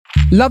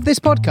Love this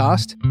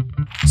podcast?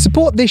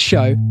 Support this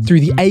show through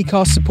the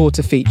Acast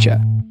supporter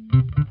feature.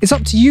 It's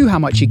up to you how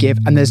much you give,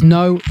 and there's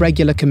no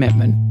regular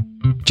commitment.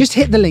 Just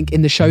hit the link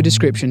in the show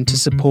description to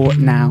support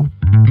now.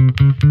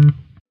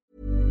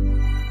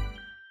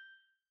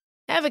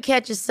 Ever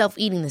catch yourself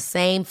eating the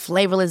same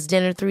flavorless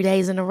dinner 3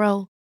 days in a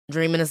row?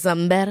 Dreaming of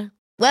something better?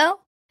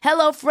 Well,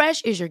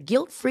 HelloFresh is your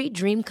guilt-free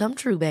dream come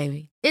true,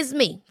 baby. It's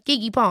me,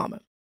 Keke Palmer.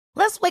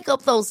 Let's wake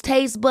up those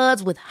taste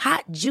buds with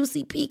hot,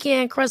 juicy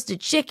pecan-crusted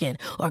chicken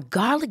or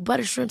garlic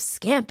butter shrimp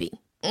scampi.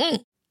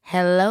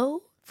 Hello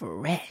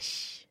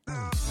Fresh.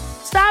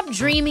 Stop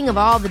dreaming of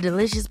all the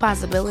delicious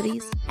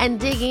possibilities and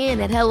dig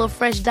in at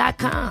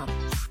HelloFresh.com.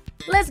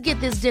 Let's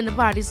get this dinner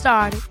party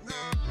started.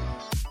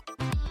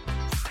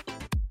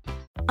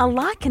 A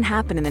lot can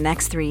happen in the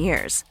next 3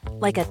 years.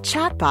 Like a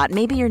chatbot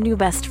may be your new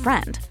best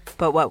friend.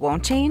 But what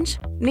won't change?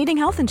 Needing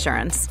health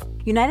insurance.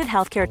 United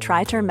Healthcare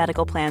Tri-Term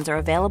Medical Plans are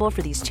available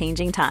for these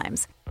changing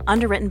times.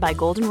 Underwritten by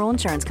Golden Rule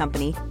Insurance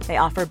Company, they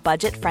offer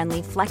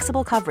budget-friendly,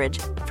 flexible coverage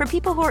for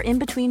people who are in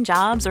between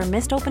jobs or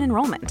missed open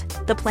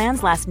enrollment. The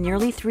plans last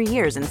nearly 3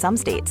 years in some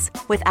states,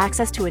 with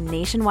access to a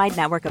nationwide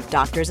network of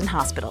doctors and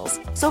hospitals.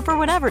 So for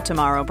whatever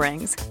tomorrow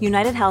brings,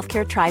 United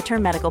Healthcare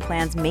Tri-Term Medical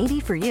Plans may be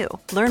for you.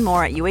 Learn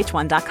more at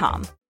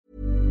uh1.com.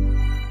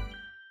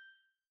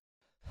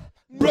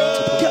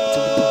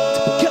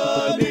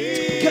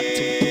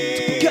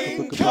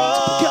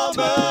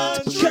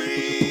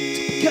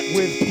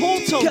 With Paul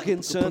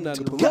Tomkinson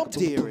and Rob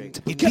Deering,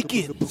 it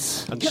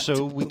begins. And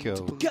so we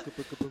go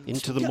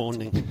into the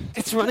morning.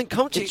 It's running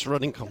commentary. It's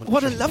running commentary.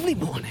 What a lovely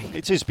morning.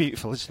 It is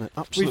beautiful, isn't it?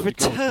 Absolutely. We've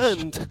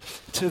returned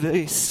to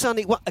the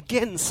sunny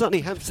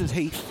Hampstead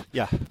Heath.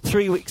 Yeah.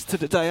 3 weeks to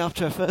the day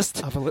after our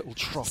first Have a little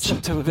trot.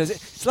 September visit.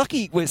 It's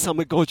lucky we're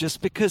somewhere gorgeous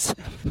because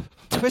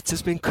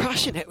Twitter's been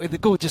crushing it with the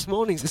gorgeous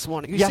mornings this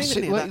morning. Yes,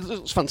 it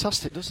looks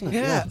fantastic, doesn't it?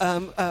 Yeah.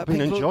 I've been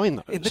enjoying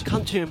that. In the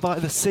country and by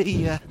the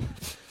sea.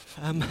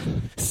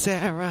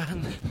 Sarah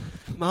and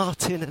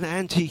Martin and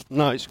Angie.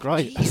 No, it's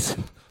great.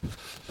 Jeez.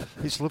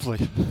 It's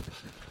lovely.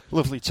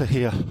 Lovely to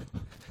hear.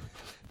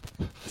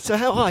 So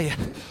how are you?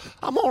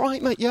 I'm all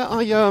right, mate. Yeah,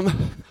 I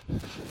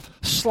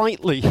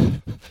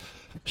slightly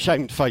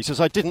shamed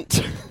faces. I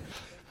didn't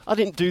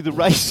do the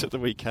race at the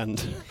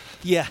weekend.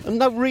 Yeah. And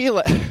no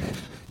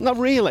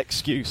real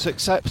excuse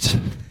except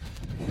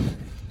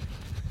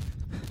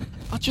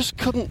I just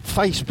couldn't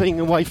face being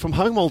away from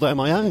home all day on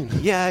my own.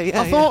 Yeah.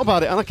 I thought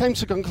about it and I came to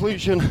the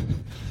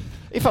conclusion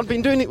if I'd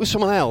been doing it with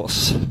someone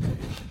else,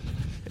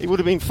 it would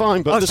have been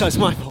fine. But so it's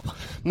my fault.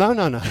 No.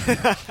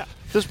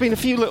 There's been a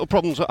few little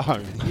problems at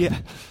home. Yeah.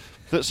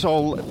 That's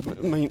all.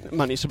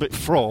 Man, it's a bit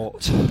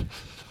fraught.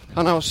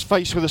 And I was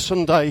faced with a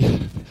Sunday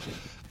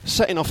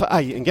setting off at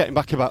 8 and getting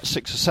back about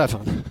 6 or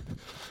 7.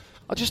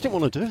 I just didn't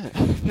want to do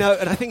it. No,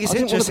 and I think it's I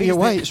didn't interesting.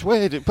 want to be away. It's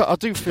weird, but I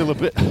do feel a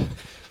bit.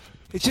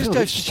 It just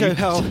goes to show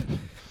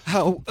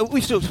how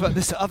we've talked about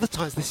this at other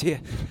times this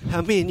year.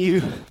 How me and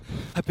you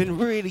have been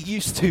really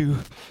used to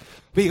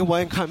being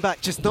away and coming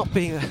back, just not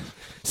being a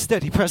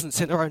steady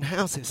presence in our own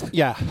houses.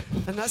 Yeah,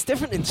 and that's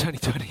different in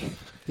 2020.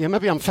 Yeah,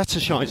 maybe I'm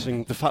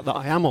fetishising the fact that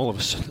I am all of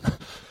a sudden,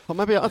 or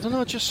maybe I don't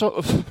know. Just sort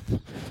of.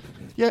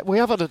 Yeah, we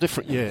have had a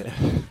different year.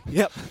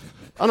 Yep,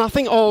 and I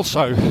think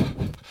also,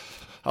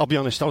 I'll be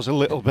honest, I was a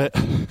little bit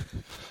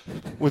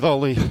with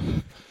all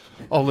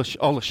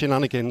the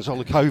shenanigans, all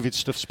the COVID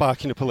stuff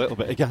sparking up a little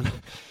bit again.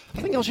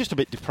 I think I was just a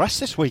bit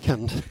depressed this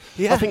weekend.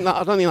 Yeah. I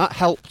don't think that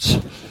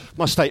helped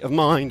my state of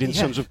mind in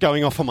terms of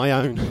going off on my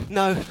own.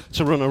 No.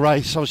 To run a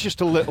race. I was just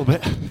a little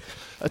bit.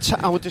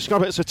 I would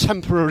describe it as a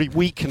temporary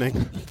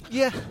weakening.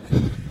 Yeah.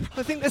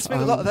 I think there's been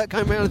a lot of that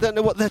going around. I don't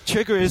know what the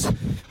trigger is,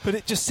 but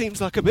it just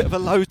seems like a bit of a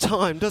low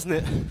time, doesn't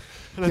it?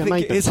 And I think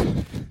maybe. it is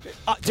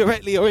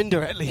directly or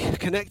indirectly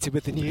connected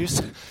with the news.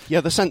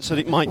 Yeah, the sense that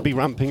it might be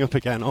ramping up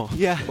again. Or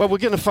yeah. Well,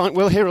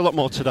 we'll hear a lot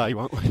more today,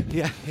 won't we?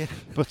 Yeah.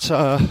 But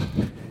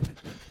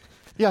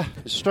yeah,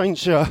 it's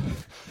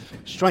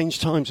strange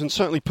times, and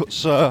certainly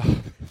puts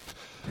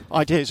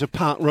ideas of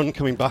park run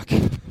coming back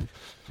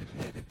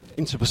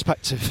into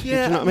perspective. Yeah.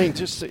 Do you know what I mean?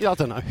 Just I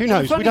don't know. Who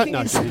knows? We don't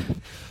know.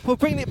 Well,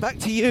 bringing it back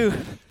to you,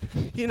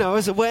 I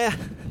was aware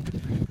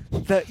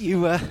that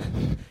you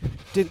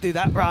didn't do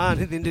that run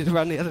and didn't do the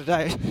run the other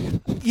day.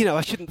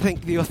 I shouldn't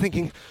think that you're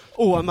thinking,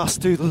 oh, I must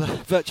do the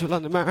virtual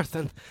London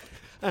Marathon.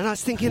 And I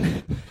was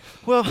thinking,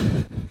 well,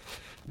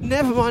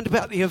 never mind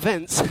about the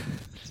events.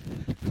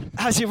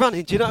 How's your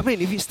running? Do you know what I mean?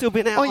 Have you still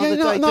been out on the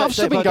day? No, I've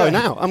still been going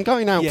out. I'm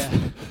going out. Yeah.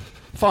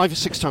 5 or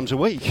 6 times a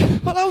week.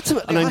 Well,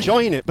 ultimately, and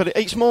enjoying it, but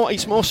it's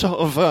more sort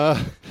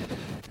of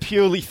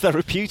purely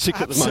therapeutic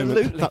at the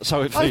moment. That's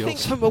how it feels. I think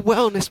from a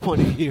wellness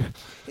point of view,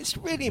 it's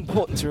really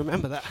important to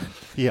remember that.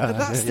 Yeah, and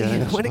that's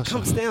when it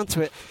comes down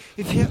to it,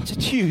 if you have to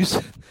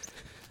choose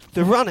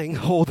the running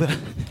or the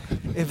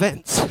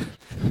events,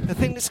 the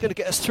thing that's going to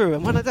get us through,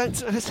 and when I don't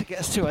say get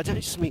us through, I don't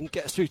just mean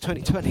get us through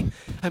 2020,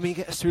 I mean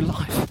get us through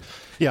life.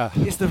 Yeah.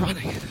 It's the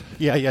running.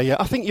 Yeah.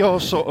 I think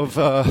you're sort of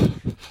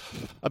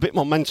a bit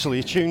more mentally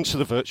attuned to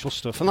the virtual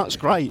stuff, and that's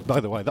great, by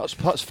the way. That's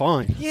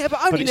fine. Yeah,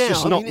 but only it's now.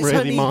 just not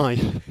really my.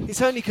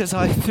 It's only because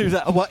I threw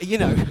that away,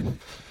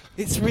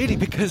 it's really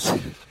because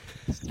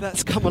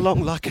that's come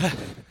along like a...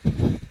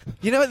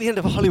 You know, at the end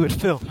of a Hollywood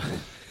film,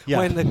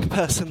 when the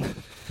person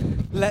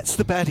lets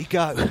the baddie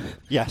go.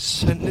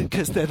 Yes. And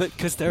because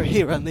they're a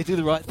hero and they do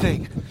the right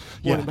thing.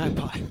 Warning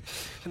Magpie.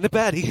 And the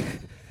baddie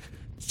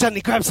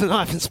suddenly grabs the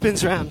knife and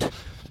spins around.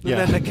 And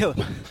then they kill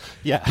him.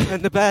 Yeah.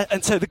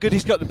 And so the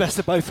goodie's got the best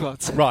of both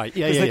worlds. Right,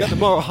 yeah, Because they got the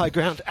moral high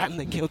ground and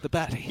they killed the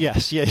baddie.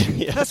 Yes, yeah.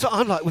 That's what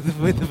I'm like with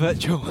the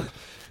virtual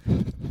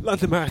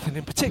London Marathon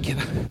in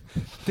particular.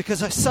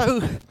 Because I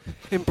so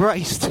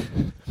embraced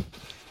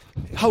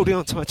holding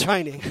on to my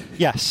training.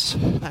 Yes.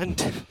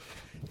 And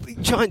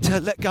trying to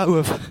let go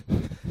of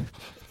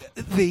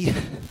the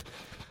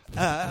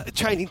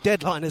training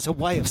deadline as a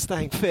way of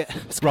staying fit.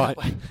 Right.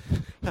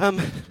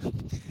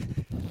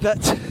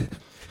 That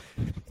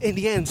in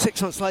the end,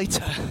 6 months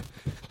later,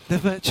 the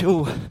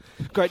virtual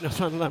Great North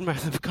London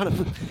Marathon have kind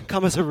of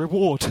come as a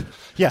reward.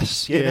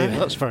 Yes, yeah,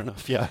 that's fair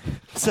enough, yeah.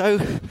 So,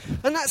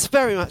 and that's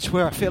very much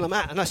where I feel I'm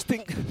at. And I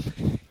think,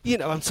 you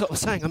know, I'm sort of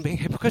saying I'm being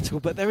hypocritical,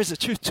 but there is a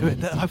truth to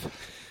it that I've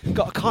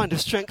got a kind of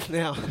strength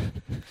now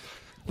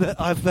that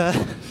I've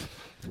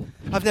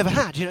never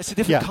had. You know, it's a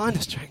different kind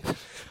of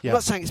strength. I'm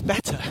not saying it's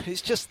better.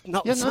 It's just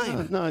not the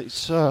same. No,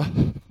 it's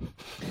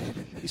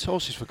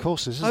horses for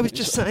courses, isn't it? I was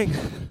just saying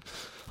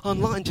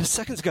online just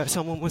seconds ago,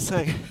 someone was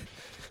saying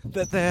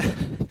that they're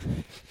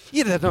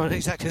not on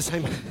exactly the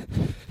same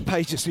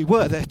page as we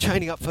were. They're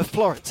training up for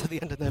Florence at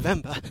the end of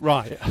November.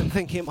 Right. And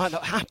thinking it might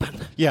not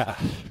happen. Yeah.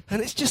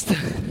 And it's just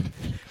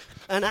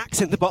an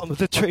axe in the bottom of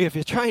the tree of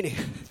your training.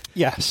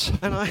 Yes.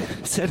 And I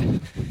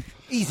said,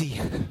 easy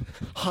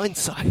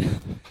hindsight.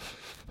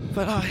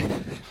 But I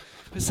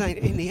was saying,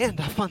 in the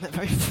end, I find that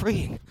very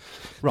freeing.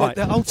 Right.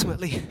 That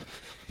ultimately,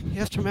 you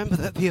have to remember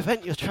that the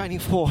event you're training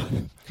for,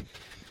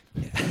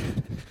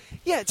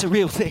 it's a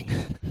real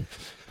thing.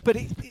 But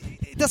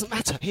it doesn't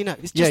matter, you know,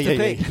 it's just a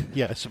thing.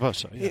 Yeah, I suppose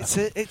so, yeah.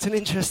 It's an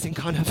interesting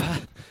kind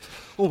of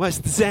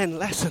almost Zen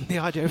lesson, the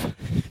idea of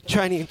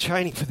training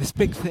for this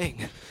big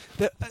thing.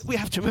 That we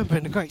have to remember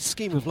in the great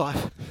scheme of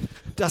life,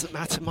 doesn't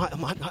matter, might or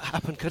might not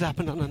happen, could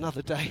happen on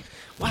another day.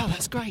 Wow,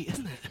 that's great,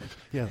 isn't it?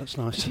 Yeah, that's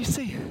nice. Did you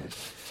see?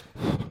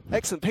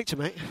 Excellent picture,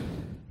 mate.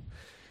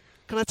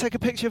 Can I take a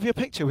picture of your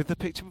picture with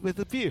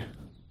the view?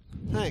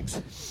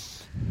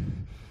 Thanks.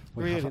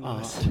 We really have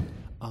nice.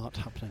 Art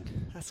happening.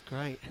 That's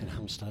great. In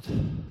Hampstead.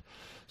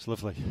 It's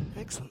lovely.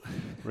 Excellent.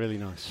 Really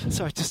nice.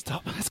 Sorry to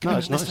stop. Let's go. No,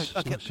 it's nice.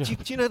 Okay. It's nice, yeah.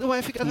 Do you know the way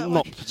if we go that way?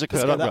 Not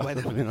particularly. Let's go that way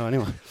then. You know,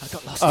 anyway. I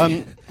got lost.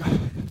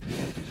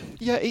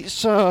 Yeah,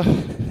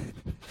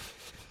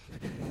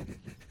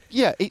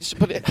 it's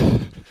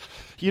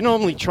you're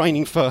normally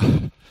training for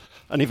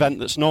an event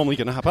that's normally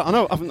going to happen. I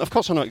know, of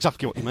course, I know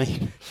exactly what you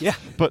mean. Yeah.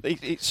 But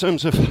in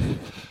terms of,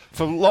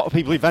 for a lot of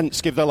people,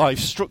 events give their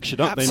lives structure,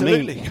 don't they?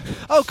 Absolutely.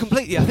 Oh,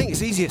 completely. I think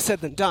it's easier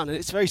said than done, and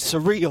it's very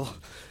surreal,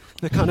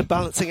 the kind of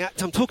balancing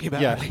act I'm talking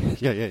about. Yeah,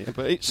 really. yeah.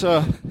 But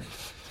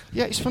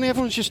it's funny.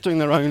 Everyone's just doing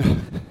their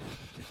own.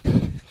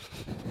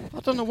 I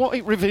don't know what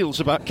it reveals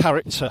about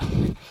character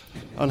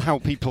and how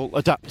people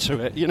adapt to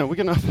it. You know, we're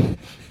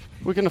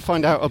gonna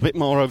find out a bit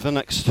more over the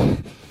next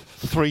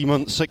 3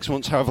 months, 6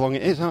 months, however long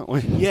it is, aren't we?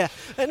 Yeah,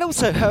 and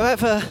also,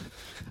 however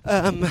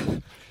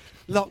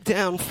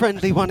lockdown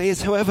friendly one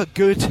is, however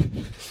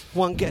good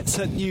one gets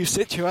at new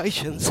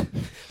situations,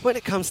 when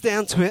it comes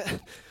down to it,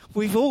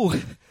 we've all,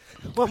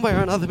 one way or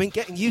another, been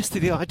getting used to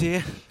the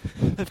idea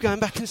of going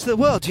back into the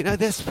world. You know,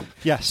 there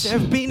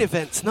have been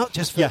events, not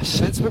just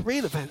events, but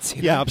real events.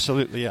 You know? Yeah,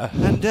 absolutely, yeah.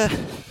 And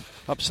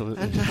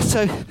absolutely. And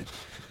so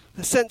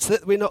the sense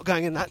that we're not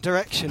going in that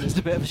direction is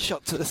a bit of a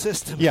shock to the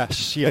system.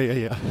 Yes,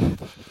 yeah.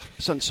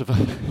 Sense of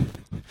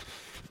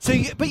So,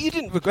 but you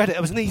didn't regret it.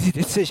 It was an easy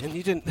decision.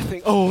 You didn't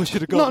think, I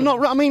should have gone.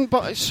 No, I mean,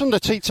 but it's Sunday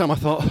tea time, I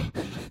thought,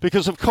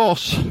 because of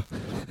course,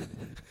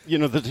 you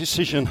know, the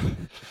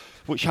decision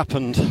which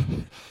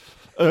happened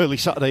early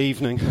Saturday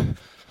evening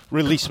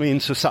released me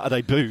into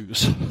Saturday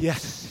booze.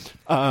 Yes.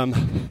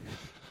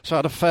 So I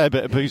had a fair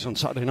bit of booze on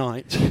Saturday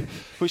night,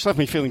 which left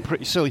me feeling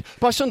pretty silly.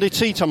 By Sunday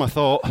tea time, I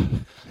thought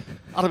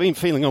I'd have been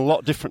feeling a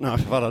lot different now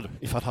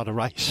if I'd had a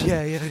race.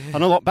 Yeah.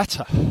 And a lot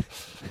better.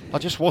 I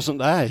just wasn't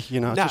there, you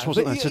know. I just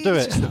wasn't there to do it.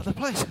 It's just not the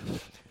place.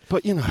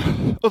 But, you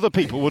know, other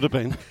people would have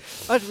been.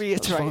 I'd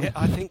reiterate it.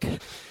 I think,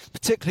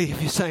 particularly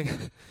if you're saying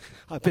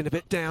I've been a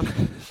bit down,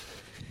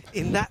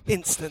 in that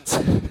instance,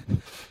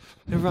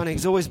 the running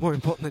is always more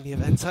important than the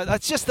event. So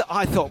that's just that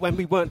I thought when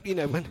we weren't, you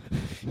know, when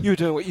you were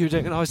doing what you were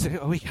doing and I was doing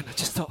it on a weekend, I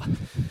just thought,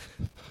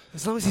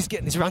 as long as he's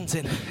getting his runs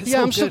in,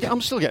 I'm still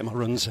getting my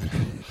runs in.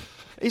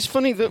 It's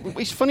funny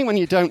when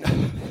you don't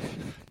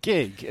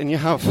gig and you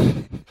have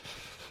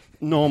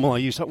normal, I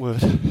use that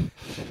word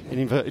in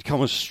inverted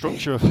commas,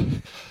 structure of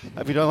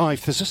everyday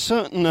life. There's a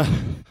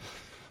certain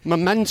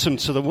momentum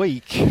to the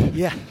week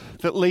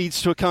that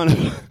leads to a kind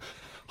of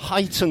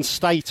heightened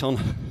state on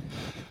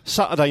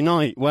Saturday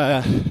night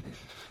where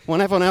when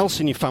everyone else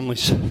in your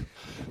family's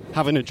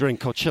having a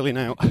drink or chilling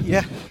out,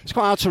 it's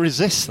quite hard to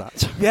resist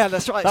that. Yeah,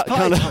 that's right. It's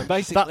party time,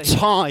 basically. That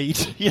tide,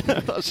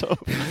 that's all.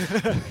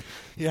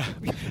 Yeah,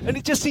 and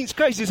it just seems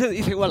crazy, doesn't it?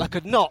 You think, well, I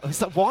could not.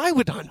 It's like, why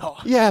would I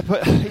not? Yeah,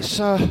 but it's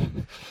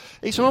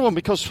another one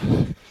because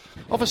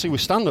obviously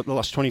with stand-up the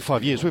last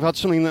 25 years, we've had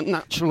something that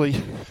naturally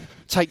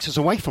takes us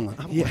away from that,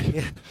 haven't we?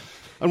 Yeah.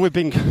 And we've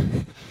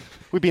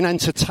been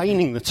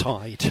entertaining the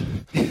tide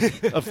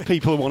of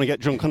people who want to get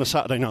drunk on a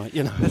Saturday night,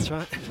 you know. That's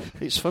right.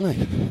 It's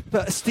funny.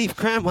 But Steve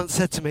Cram once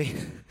said to me,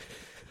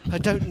 I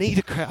don't need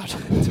a crowd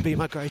to be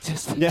my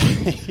greatest. Yeah,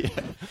 yeah.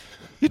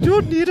 You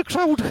don't need a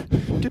crowd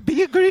to be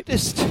your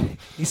greatest,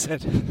 he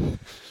said.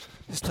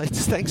 Just like to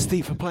thank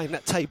Steve for playing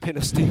that tape in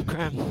of Steve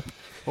Cram.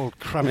 Old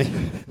Crammy.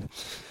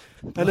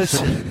 And as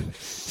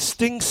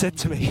Sting said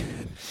to me,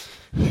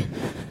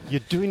 You're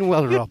doing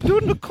well, you're Rob.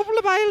 doing a couple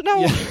of miles now.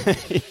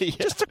 Yeah.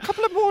 Just a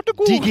couple of more to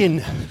go. Dig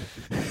in.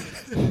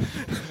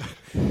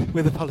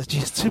 With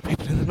apologies to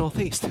people in the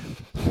northeast.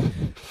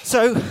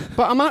 So,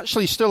 But I'm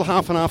actually still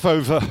half and half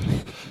over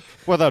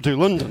whether I do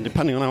London,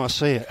 depending on how I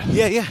see it.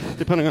 yeah.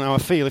 Depending on how I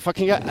feel. If I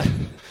can get...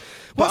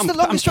 What's the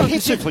longest I'm run?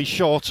 pitifully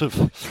short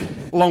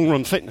of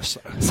long-run fitness,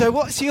 though. So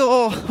what's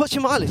your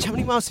mileage? How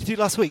many miles did you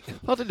do last week?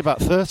 I did about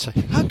 30.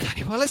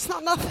 Okay, well, it's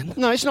not nothing.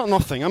 No, it's not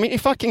nothing. I mean,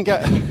 if I can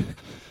get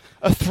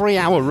a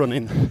 3-hour run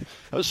in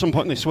at some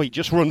point this week,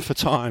 just run for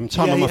time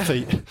on my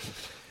feet,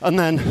 and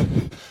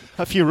then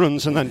a few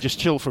runs and then just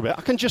chill for a bit,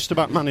 I can just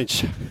about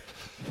manage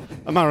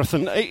a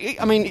marathon.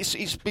 I mean, it's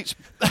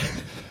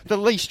the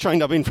least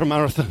trained I've been for a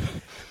marathon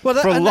for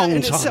a long that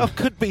in time. itself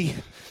could be,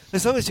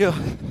 as long as you're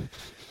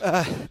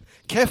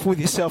careful with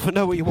yourself and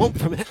know what you want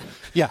from it.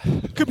 Yeah.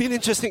 Could be an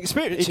interesting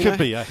experience. It could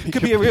be, yeah. It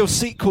could be a real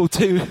sequel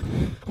to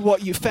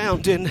what you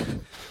found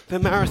in the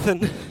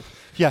marathon.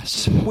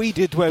 Yes. We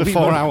did where we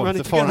were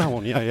running together. 4 hour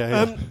one,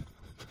 yeah.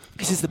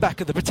 This is the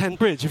back of the Pretend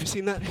Bridge. Have you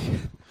seen that?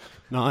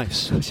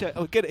 Nice.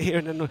 I'll get it here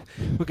and then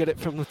we'll get it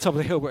from the top of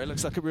the hill where it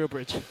looks like a real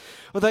bridge.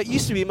 Although it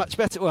used to be much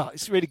better. Well,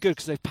 it's really good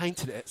because they've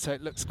painted it, so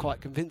it looks quite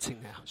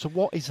convincing now. So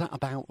what is that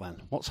about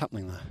then? What's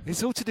happening there?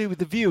 It's all to do with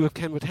the view of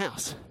Kenwood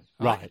House.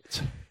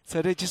 Right.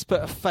 So they just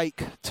put a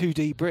fake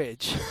 2D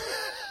bridge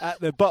at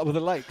the bottom of the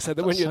lake so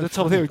that when That's you're at so the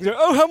top of the hill, you can go,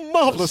 oh, how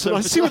marvellous, and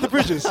I see where the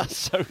bridge is. That's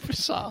so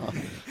bizarre.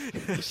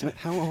 Isn't it?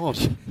 How odd.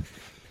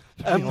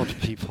 Very odd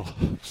people.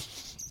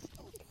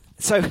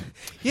 So,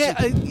 yeah,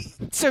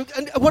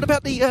 and what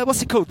about the,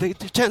 what's it called, the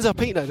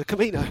Transalpino, the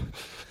Camino?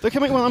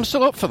 Well, I'm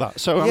still up for that.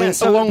 So, I Yeah, mean,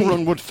 so a long it'd be-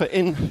 run would fit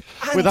in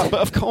with that.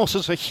 But, of course,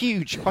 there's a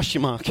huge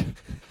question mark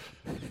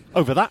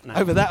over that now.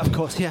 Over that, of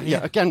course, yeah.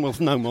 Yeah, again, we'll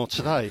know more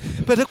today.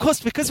 But, of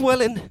course, because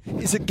Welwyn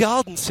is a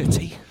garden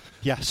city,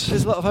 Yes.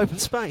 there's a lot of open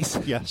space.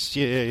 Yes,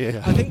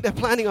 yeah. I think they're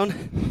planning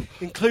on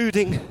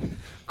including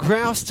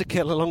grouse to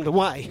kill along the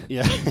way.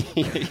 Yeah.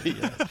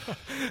 Yeah.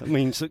 That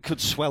means it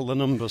could swell the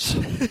numbers.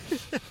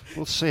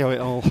 We'll see how it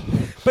all...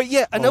 But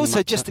yeah, and Oh, also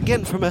matter. just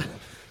again from a,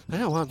 I don't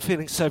know why I'm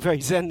feeling so very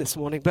zen this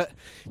morning, but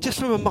just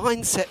from a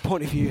mindset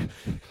point of view,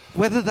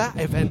 whether that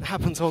event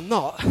happens or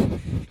not,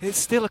 it's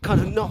still a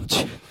kind of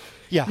notch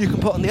Yeah. you can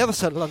put on the other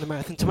side of the London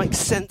Marathon to make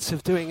sense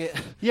of doing it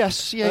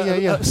Yes, yeah.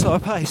 at a slower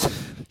pace.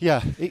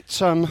 Yeah,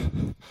 it's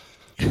and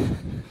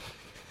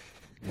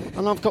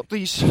I've got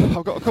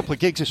a couple of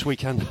gigs this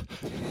weekend.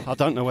 I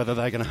don't know whether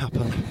they're going to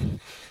happen.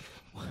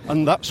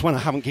 And that's when I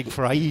haven't gigged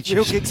for ages.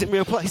 Real gigs in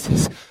real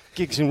places.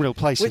 Gigs in real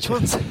places. Which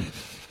ones?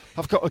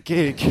 I've got a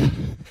gig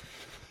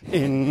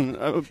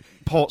in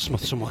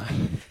Portsmouth somewhere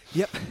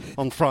Yep.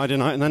 on Friday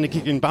night, and then a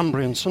gig in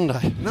Banbury on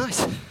Sunday.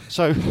 Nice.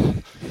 So,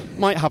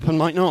 might happen,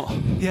 might not.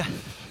 Yeah.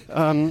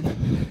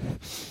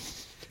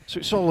 So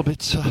it's all a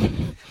bit,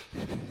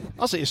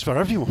 as it is for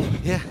everyone.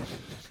 Yeah.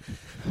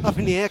 Up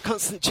in the air,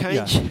 constant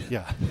change.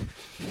 Yeah.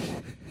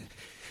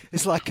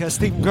 It's like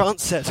Stephen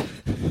Grant said,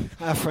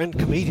 our friend,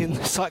 comedian,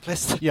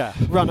 cyclist, Yeah.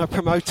 runner,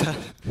 promoter.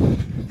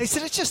 He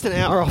said it's just an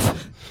hour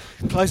off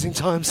closing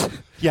times.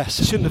 Yes.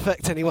 It shouldn't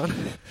affect anyone.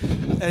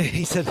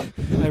 He said,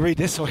 I read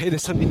this or hear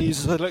this on the news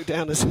as I look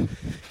down as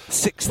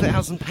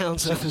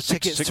 £6,000 worth of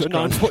tickets to a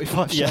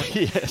 9:45 show.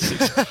 Yeah,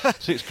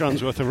 £6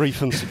 grand's worth of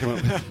refunds to come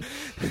up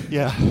with.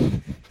 Yeah.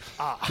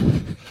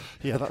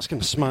 Yeah, that's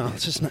going to smile,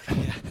 isn't it?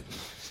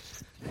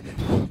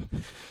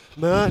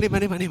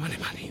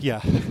 Money.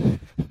 Yeah.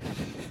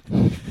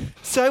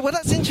 So, well,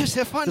 that's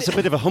interesting. I find There's a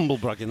bit of a humble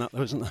brag in that,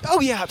 though, isn't there? Oh,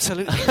 yeah,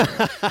 absolutely.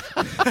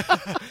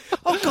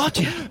 Oh, God,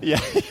 yeah.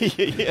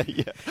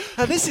 Yeah.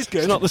 Now, this is good.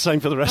 It's not the same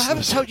for the I rest of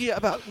haven't us. told you yet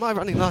about my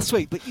running last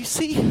week, but you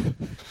see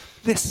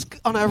this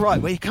on our right,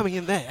 where you're coming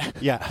in there.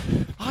 Yeah.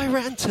 I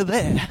ran to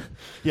there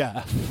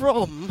Yeah.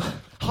 from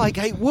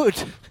Highgate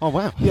Wood Oh,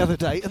 wow. the other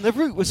day, and the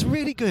route was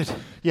really good.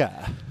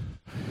 Yeah.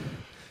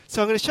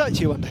 So I'm going to show it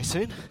to you one day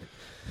soon.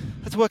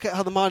 I had to work out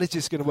how the mileage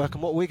is going to work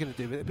and what we're going to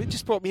do with it, but it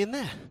just brought me in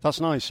there. That's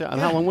nice, yeah. And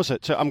Yeah. how long was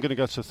it? I'm going to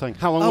go to the thing.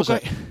 How long was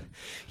great. it?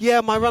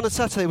 Yeah, my run on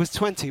Saturday was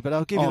 20, but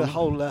I'll give you the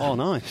whole... oh,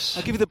 nice.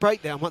 I'll give you the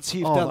breakdown once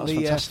you've Oh, done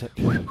that's the...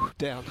 fantastic.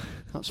 down.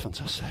 That's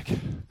fantastic.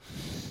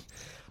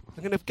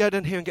 I'm going to go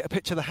down here and get a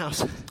picture of the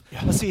house.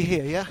 I'll see you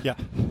here, yeah? Yeah.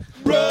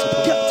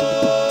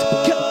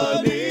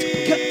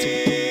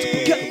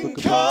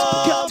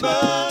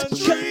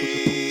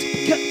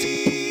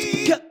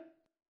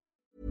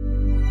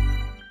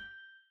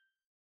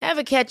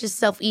 Ever catch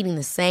yourself eating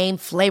the same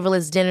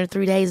flavorless dinner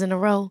 3 days in a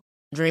row?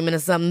 Dreaming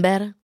of something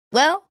better?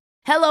 Well,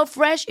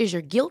 HelloFresh is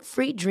your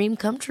guilt-free dream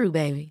come true,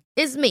 baby.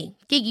 It's me,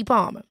 Keke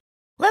Palmer.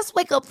 Let's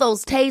wake up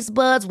those taste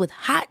buds with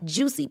hot,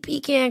 juicy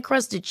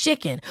pecan-crusted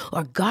chicken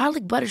or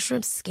garlic butter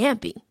shrimp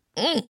scampi.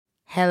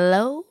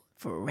 Hello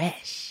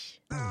Fresh.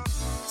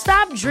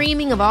 Stop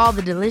dreaming of all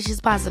the delicious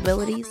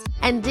possibilities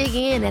and dig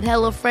in at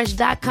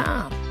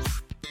HelloFresh.com.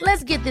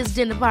 Let's get this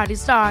dinner party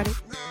started.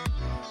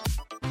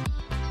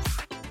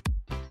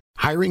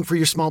 Hiring for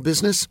your small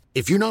business?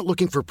 If you're not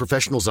looking for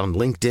professionals on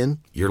LinkedIn,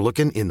 you're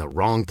looking in the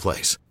wrong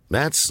place.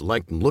 That's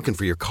like looking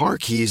for your car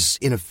keys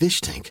in a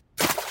fish tank.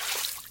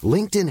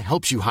 LinkedIn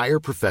helps you hire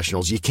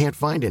professionals you can't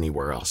find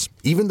anywhere else,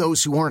 even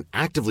those who aren't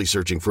actively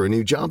searching for a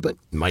new job but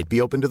might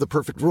be open to the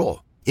perfect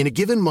role. In a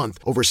given month,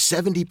 over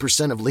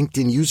 70% of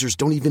LinkedIn users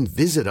don't even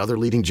visit other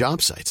leading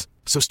job sites.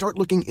 So start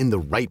looking in the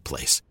right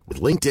place.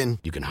 With LinkedIn,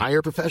 you can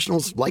hire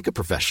professionals like a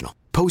professional.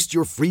 Post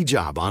your free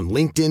job on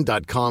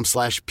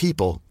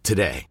linkedin.com/people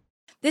today.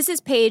 This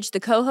is Paige, the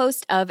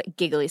co-host of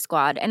Giggly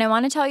Squad, and I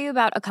want to tell you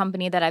about a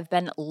company that I've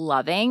been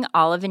loving,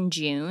 Olive &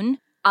 June.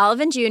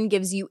 Olive & June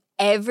gives you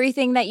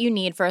everything that you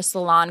need for a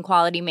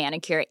salon-quality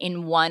manicure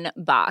in one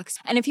box.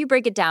 And if you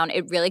break it down,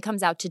 it really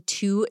comes out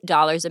to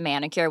 $2 a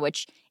manicure,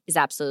 which is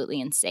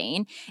absolutely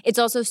insane. It's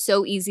also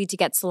so easy to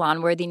get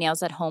salon-worthy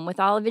nails at home with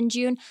Olive &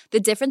 June. The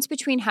difference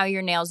between how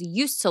your nails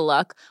used to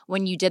look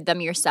when you did them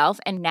yourself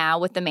and now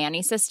with the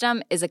Mani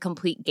system is a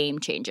complete game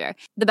changer.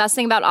 The best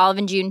thing about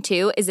Olive & June,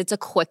 too, is it's a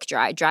quick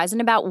dry. Dries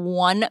in about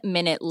 1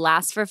 minute,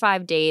 lasts for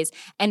 5 days,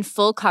 and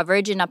full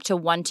coverage in up to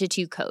 1 to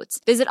 2 coats.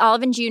 Visit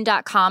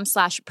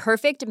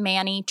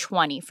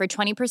oliveandjune.com/perfectmani20 for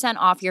 20%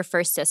 off your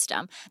first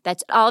system.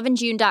 That's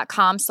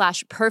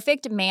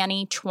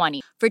oliveandjune.com/perfectmani20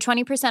 for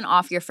 20%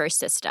 off your first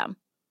system.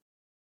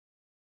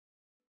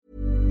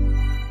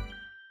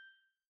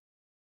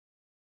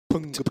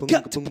 What's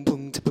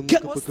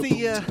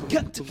the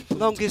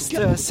longest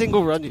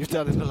single run you've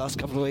done in the last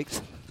couple of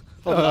weeks?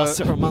 Or the last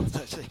several months,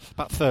 actually.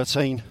 About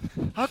 13.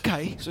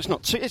 Okay. So it's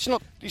not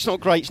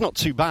great. It's not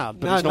too bad,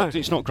 but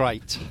it's not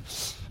great.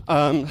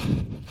 But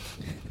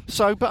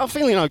I'm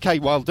feeling okay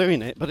while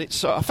doing it. But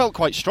I felt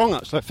quite strong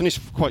actually. I finished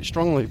quite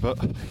strongly, but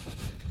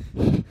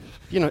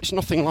it's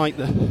nothing like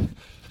the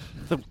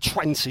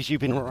 20s you've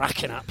been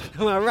racking up.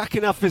 Well,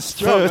 racking up is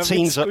strong.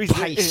 13's at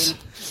pace.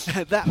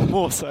 That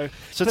more so.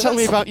 So tell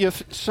me about your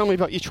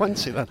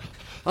 20 then.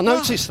 I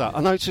noticed that.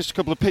 I noticed a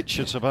couple of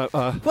pictures about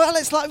well,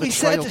 it's like we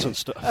said. And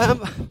stuff.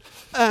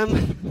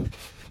 When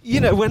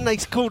they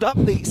called up,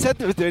 they said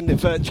they were doing the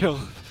virtual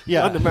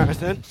London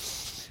Marathon.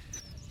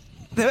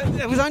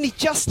 There was only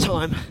just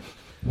time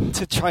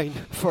to train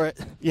for it.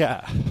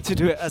 Yeah. To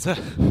do it as a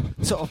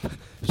sort of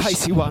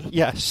pacey one.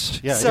 Yes.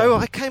 Yeah. So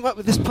I came up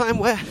with this plan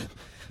where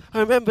I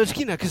remembered,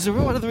 because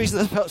one of the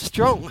reasons I felt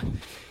strong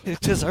is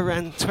because I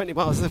ran 20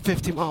 miles in a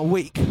 50-mile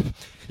week.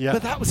 Yeah.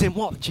 But that was in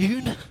what,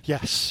 June?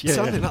 Yes. Yeah.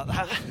 Something like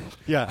that.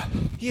 Yeah.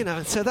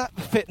 And so that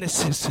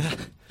fitness is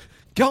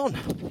gone.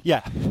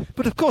 Yeah.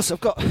 But of course I've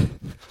got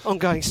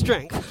ongoing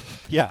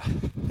strength. Yeah.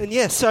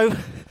 And so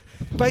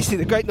basically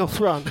the Great North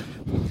Run,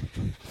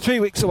 3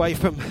 weeks away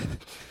from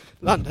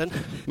London.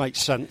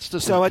 Makes sense,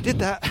 doesn't it? So I did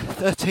that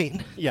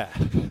 13. Yeah.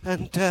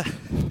 And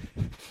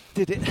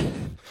did it,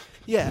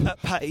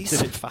 at pace.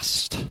 Did it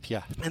fast,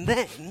 yeah. And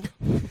then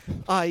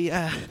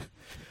I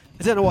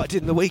don't know what I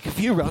did in the week, a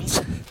few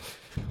runs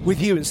with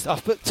you and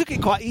stuff, but took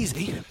it quite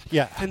easy.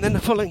 Yeah. And then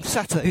the following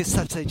Saturday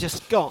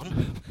just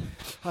gone,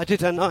 I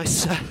did a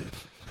nice,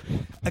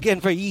 again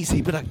very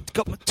easy, but I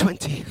got my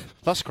 20.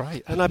 That's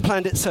great. And I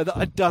planned it so that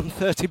I'd done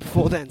 30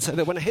 before then, so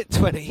that when I hit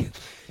 20,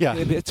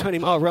 it'd be a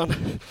 20-mile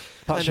run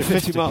and a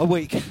 50-mile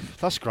week.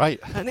 That's great.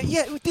 And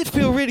it did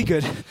feel really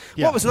good.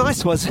 Yeah. What was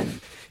nice was,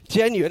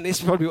 genuinely, this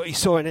is probably what you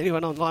saw, and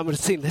anyone online would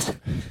have seen this,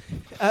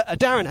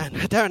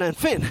 Darren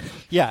Finn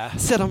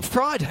said on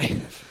Friday,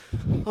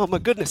 oh my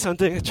goodness, I'm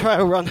doing a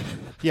trail run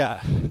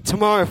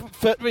tomorrow,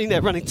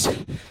 running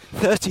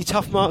 30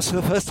 tough miles for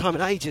the first time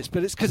in ages,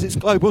 but it's because it's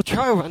Global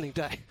Trail Running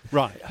Day.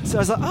 Right. So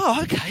I was like,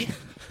 oh, okay,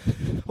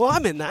 well,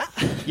 I'm in that.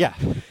 Yeah.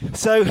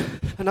 So,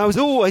 and I was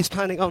always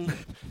planning on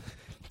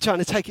trying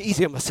to take it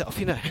easy on myself,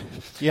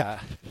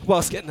 Yeah.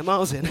 whilst getting the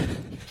miles in.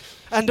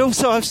 And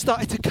also I've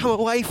started to come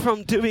away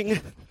from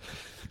doing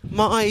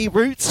my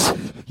routes.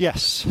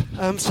 Yes.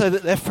 So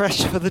that they're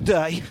fresh for the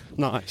day.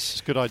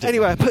 Nice. Good idea.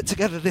 Anyway, I put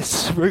together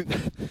this route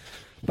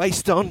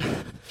based on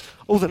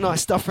all the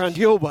nice stuff around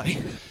your way.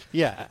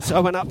 Yeah. So I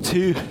went up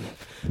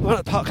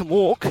Park and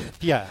Walk.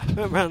 Yeah.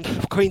 Went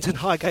around Queens and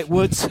Highgate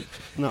Woods.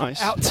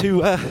 Nice. Out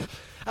to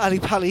Ali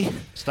Pali.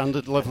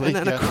 Standard, lovely. And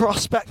then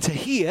across back to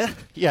here.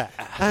 Yeah.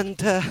 And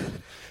I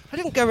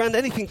didn't go around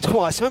anything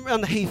twice. I went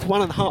around the Heath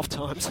 1.5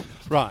 times.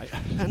 Right.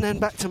 And then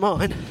back to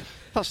mine.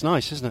 That's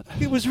nice, isn't it?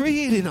 It was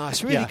really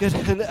nice, really good.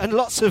 And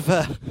lots of,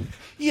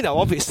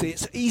 obviously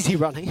it's easy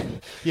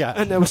running. Yeah.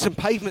 And there were some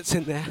pavements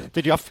in there.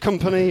 Did you have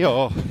company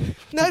or?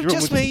 No,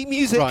 just me,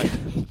 music. Right.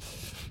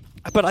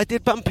 But I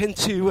did bump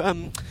into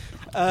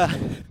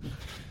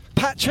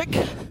Patrick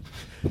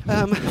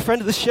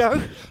friend of the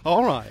show.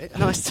 All right.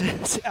 Nice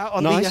to sit out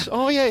on Nice. the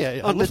Oh,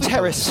 yeah. on the Lovely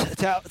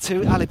terrace out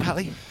to Ali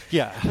Pali.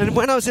 Yeah. And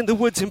when I was in the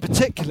woods in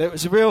particular, it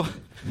was a real...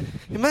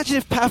 Imagine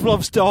if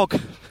Pavlov's dog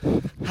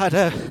had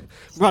a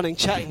running,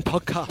 chatting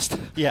podcast.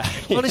 Yeah.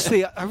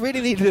 Honestly, I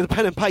really needed a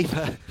pen and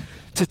paper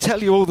to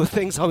tell you all the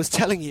things I was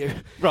telling you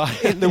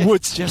Right. in the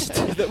woods just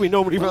that we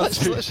normally run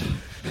Let's, through.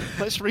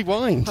 let's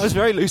rewind. I was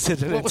very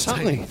lucid. And What was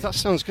happening? That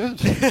sounds good.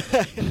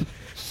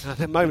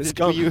 The moment's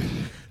gone.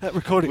 That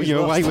recording Were was you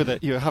lost. away with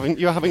it? You're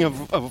having a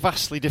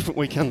vastly different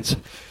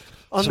weekend.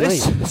 On to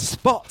this me.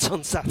 spot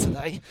on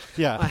Saturday,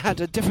 Yeah. I had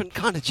a different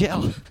kind of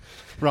gel.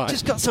 Right.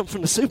 Just got some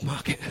from the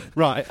supermarket,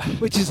 Right.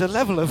 which is a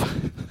level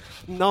of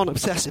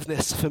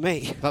non-obsessiveness for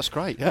me That's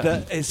great. Yeah.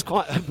 that is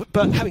quite...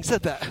 But having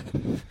said that,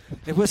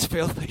 it was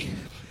filthy.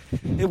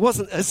 It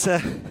wasn't as...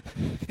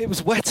 it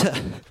was wetter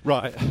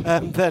Right.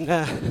 than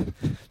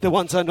the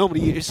ones I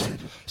normally use.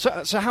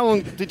 So how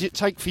long did it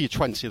take for your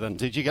 20 then?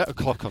 Did you get a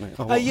clock on it?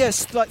 or what?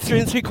 Yes, like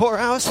 3 3/4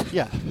 hours.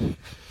 Yeah.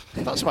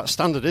 That's about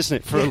standard, isn't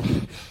it,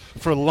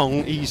 for a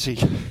long, easy...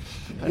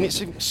 And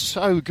it's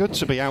so good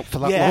to be out for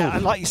that Yeah, long.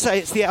 and like you say,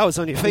 it's the hours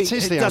on your feet.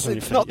 It is the hours on your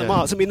It's feet, not the yeah.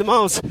 miles. I mean, the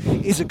miles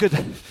is a good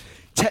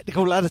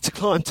technical ladder to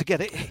climb to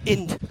get it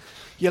in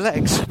your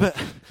legs, but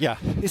Yeah.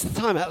 it's the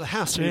time out of the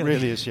house, really. It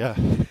really is, yeah.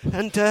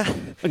 And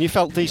And you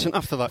felt decent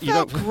after that. You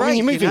Felt don't. I great, mean,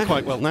 you're moving you know.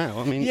 quite well now.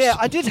 I mean, yeah,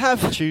 it's I did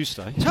have...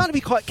 Tuesday. Trying to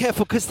be quite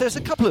careful because there's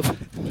a couple of...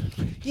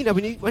 You know,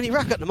 when you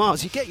rack up the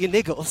miles, you get your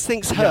niggles,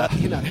 things hurt, Yeah.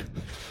 you know.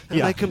 And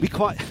Yeah. they can be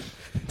quite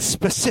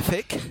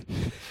specific.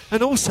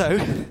 And also,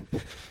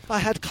 I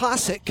had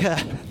classic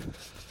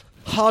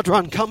hard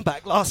run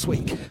comeback last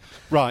week.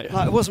 Right.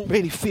 Like, I wasn't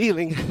really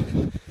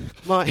feeling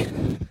my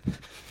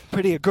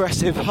pretty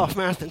aggressive half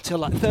marathon till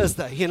like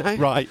Thursday, you know?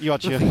 Right. You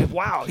had I'm your thinking,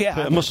 wow, yeah.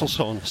 bit of muscle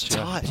soreness. Yeah.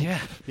 tired, yeah.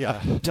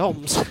 Yeah.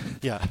 DOMS.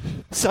 Yeah.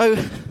 So,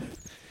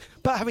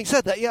 but having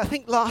said that, yeah, I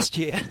think last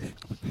year,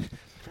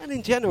 and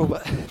in general,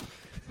 but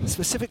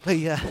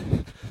specifically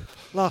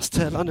last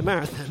London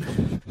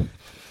Marathon,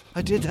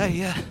 I did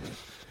a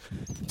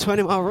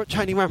 20-mile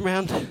training run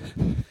round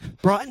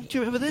Brighton. Do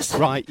you remember this?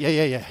 Right. Yeah.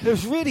 It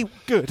was really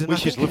good. And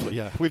Which I is think lovely.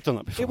 Yeah. We've done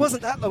that before. It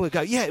wasn't that long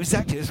ago. Yeah,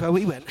 exactly. It was where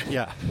we went.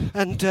 Yeah.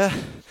 And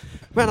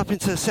ran up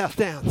into the South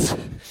Downs.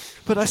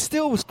 But I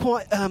still was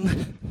quite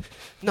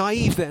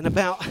naive then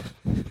about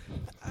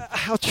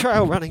how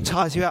trail running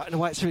tires you out in a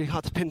way it's really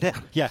hard to pin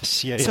down.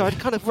 Yes. Yeah. So yeah. I'd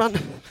kind of run,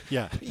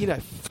 Yeah. you know,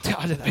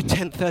 I don't know,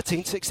 10,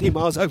 13, 16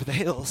 miles over the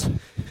hills.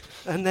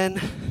 And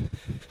then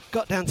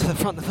got down to the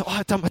front and thought, oh,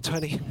 I've done my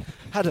 20.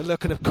 Had a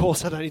look, and of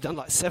course I'd only done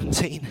like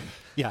 17.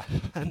 Yeah.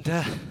 And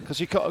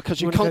Because you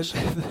want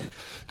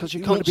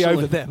to be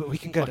over there, but we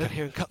can go down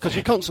here and cut Because there.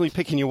 you're constantly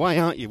picking your way,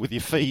 aren't you, with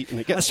your feet, and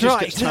it gets That's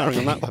right, gets tiring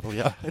on that exactly.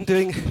 level. Yeah. And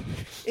doing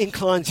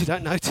inclines you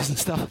don't notice and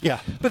stuff. Yeah.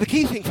 But the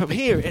key thing from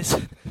here is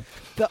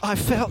that I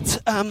felt,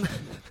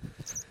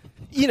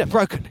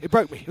 broken. It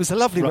broke me. It was a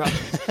lovely Right.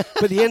 run.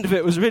 But the end of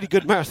it was really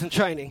good marathon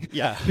training.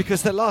 Yeah.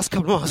 Because the last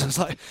couple of miles I was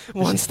like,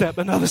 one step,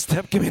 another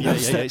step, give me another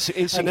yeah, step.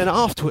 it's and then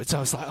afterwards I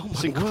was like, oh my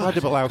It's God.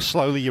 incredible how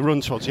slowly you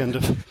run towards the end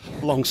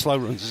of long, slow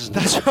runs, isn't it?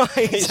 That's right.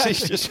 It's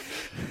Exactly. just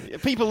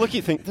people look at you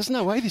and think, there's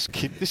no way this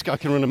guy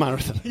can run a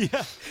marathon.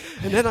 Yeah.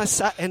 And then I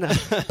sat in a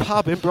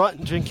pub in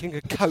Brighton drinking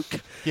a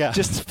Coke. Yeah.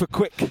 Just for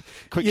quick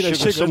Quick sugar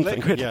sugar and something,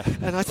 liquid. yeah.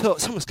 And I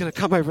thought someone's going to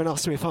come over and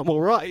ask me if I'm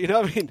all right. You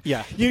know what I mean?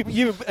 Yeah.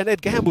 You and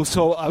Ed Gamble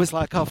saw what I was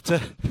like after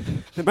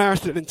the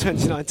marathon in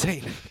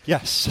 2019.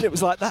 Yes. And it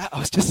was like that. I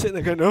was just sitting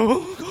there going,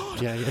 oh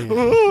God. Yeah.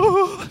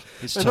 Oh.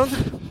 It's And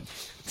tough. on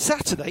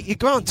Saturday, you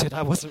granted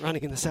I wasn't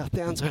running in the South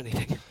Downs or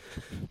anything,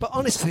 but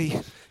honestly,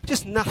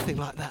 just nothing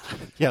like that.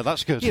 Yeah,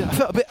 that's good. You know, I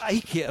felt a bit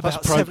achy at That's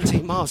about progress.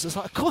 17 miles. I was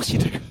like, of course you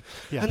do.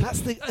 Yeah. And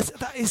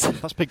that is.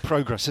 That's big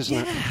progress, isn't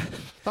it? Yeah.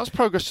 That's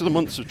progress to the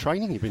months of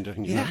training you've been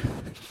doing. Yeah.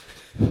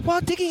 You know?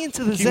 While digging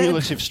into the Zen,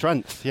 Cumulative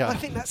strength. Yeah. I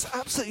think that's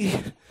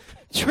absolutely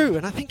true,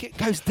 and I think it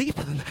goes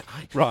deeper than that.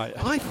 Right.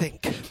 I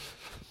think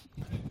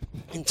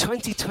in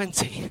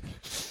 2020,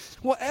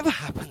 whatever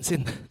happens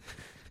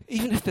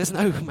even if there's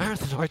no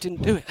marathon or I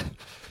didn't do it,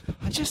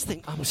 I just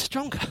think I'm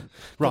stronger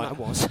Right. than I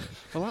was.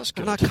 Well, that's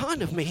good. And I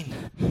kind of mean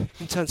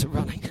in terms of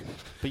running,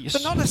 But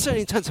but not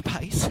necessarily in terms of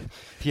pace.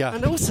 Yeah.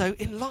 And also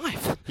in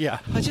life. Yeah.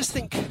 I just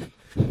think,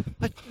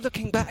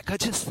 looking back, I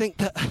just think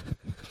that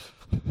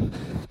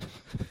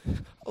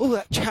all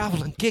that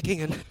travel and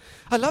gigging, and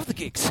I love the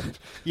gigs,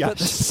 Yes. but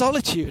the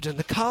solitude and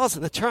the cars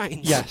and the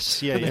trains,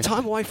 Yes, yeah, and yeah. the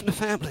time away from the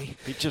family,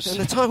 It just- and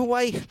the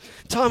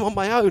time on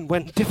my own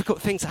when difficult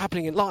things are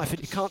happening in life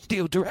and you can't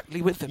deal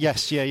directly with them.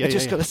 Yes, yeah, You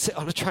just yeah. got to sit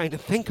on a train and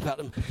think about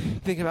them,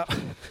 think about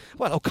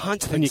all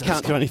kinds of And you things.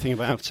 can't do anything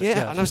about it.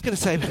 Yeah, and I was going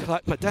to say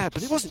like my dad,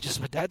 but it wasn't just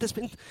my dad.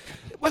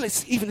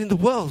 It's even in the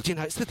world,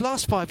 it's the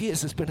last 5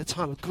 years there's been a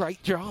time of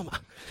great drama.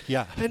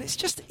 Yeah. And it's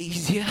just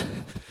easier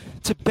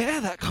to bear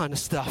that kind of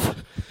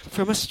stuff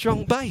from a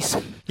strong base.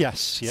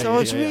 Yes. Yeah. So yeah, I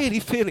was yeah, yeah. really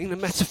feeling the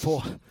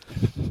metaphor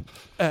in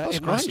my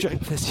great.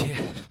 strength this year.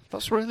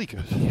 That's really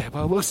good. Yeah,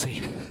 well, we'll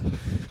see.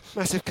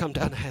 Massive come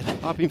down ahead.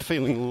 I've been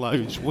feeling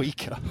loads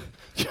weaker.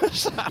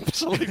 Just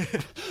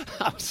absolute.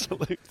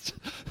 Sorry.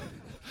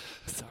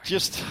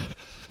 Just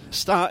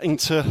starting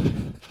to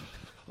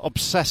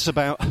obsess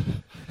about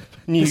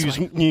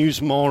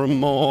news more and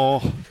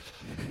more,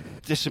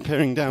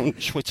 disappearing down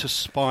Twitter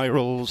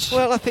spirals.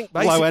 Well, I think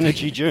basically low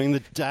energy during the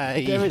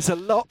day. there is a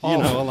lot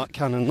of, all that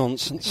kind of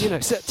nonsense.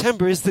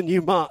 September is the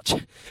new March,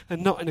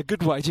 and not in a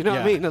good way. Do you know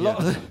what I mean? A lot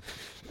of the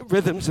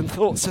rhythms and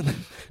thoughts, and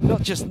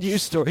not just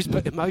news stories,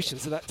 but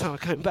emotions at that time are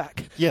coming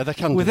back. Yeah, they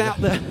can. Without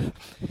the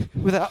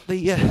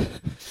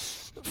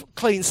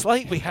clean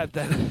slate we had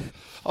then.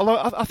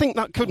 Although I think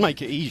that could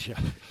make it easier.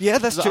 Yeah,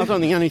 that's true. I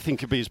don't think anything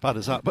could be as bad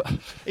as that. But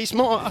it's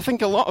more. I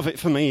think a lot of it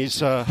for me is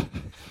the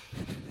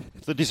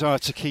desire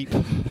to keep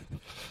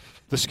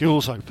the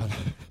schools open.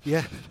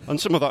 Yeah. And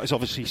some of that is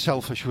obviously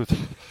selfish with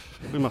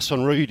my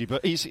son Rudy,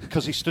 but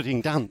because he's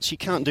studying dance, you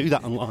can't do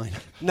that online.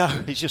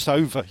 No. It's just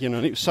over,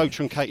 and it was so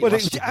truncated. Well,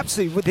 it's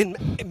absolutely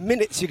within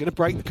minutes you're going to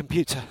break the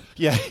computer.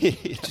 Yeah,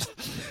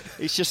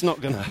 it's just not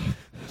going to.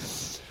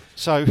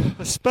 So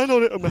I span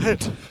on it on my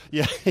head.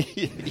 Yeah.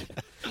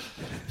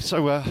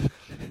 So,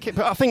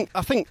 but I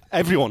think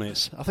everyone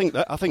is. I think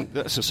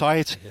that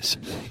society is.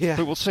 Yeah.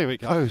 But we'll see how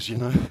it goes,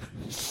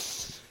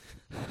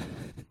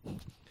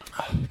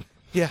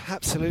 Yeah,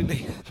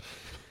 absolutely.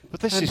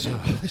 But this is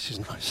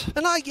nice.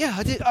 And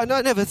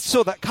I never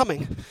saw that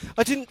coming.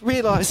 I didn't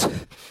realise,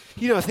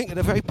 I think at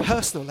a very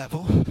personal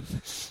level,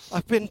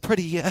 I've been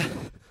pretty. I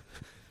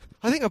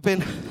think I've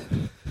been,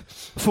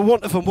 for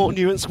want of a more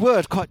nuanced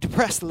word, quite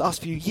depressed the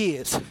last few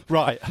years.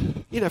 Right.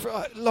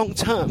 For long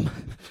term,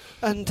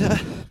 and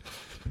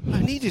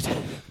I needed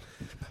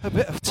a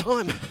bit of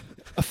time.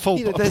 A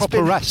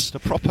proper rest.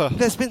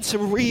 There's been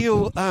some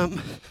real.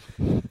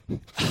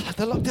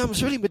 The lockdown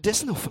was really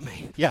medicinal for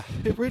me. Yeah.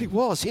 It really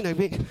was. The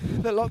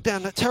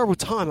lockdown, that terrible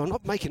time, I'm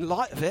not making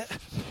light of it.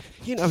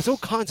 There's all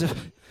kinds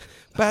of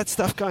bad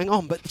stuff going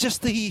on, but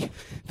just the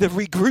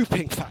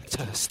regrouping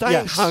factor,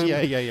 staying home,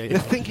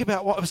 thinking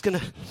about what I was going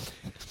to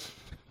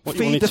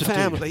feed the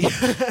family.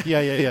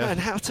 Yeah. And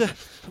how to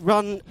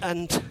run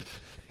and,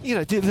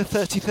 do the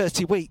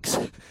 30 weeks.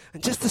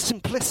 And just the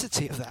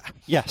simplicity of that.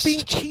 Yes.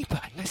 Being cheaper,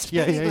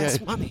 spending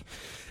less money.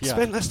 Yeah.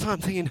 Spend less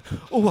time thinking,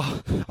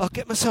 I'll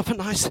get myself a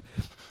nice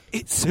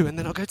Itsu and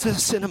then I'll go to the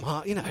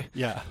cinema,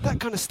 Yeah. That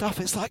kind of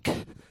stuff. It's like,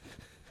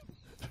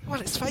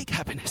 it's fake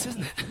happiness,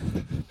 isn't it?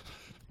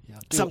 Yeah,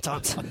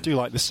 sometimes. I do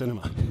like the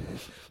cinema.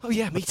 Oh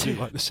yeah, me too. I do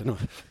like the cinema.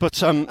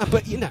 But I'm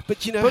totally. Do you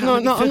know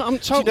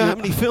how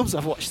many films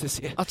I've watched this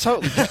year? I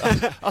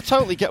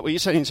totally get what you're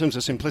saying in terms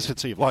of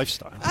simplicity of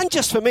lifestyle. And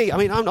just for me,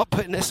 I'm not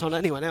putting this on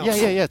anyone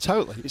else. Yeah,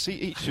 totally. It's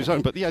each to his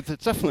own. But yeah, there's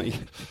definitely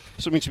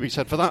something to be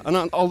said for that. And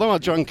although I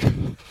drank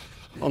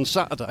on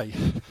Saturday,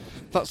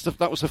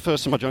 that was the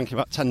first time I drank in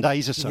about 10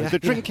 days or so. Yeah, the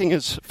drinking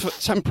has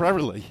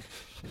temporarily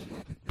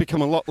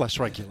become a lot less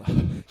regular.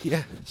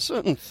 Yeah.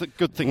 Certain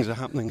good things are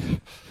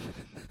happening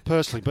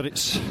personally, but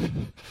it's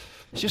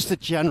just the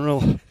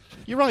general.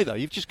 You're right, though.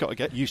 You've just got to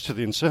get used to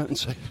the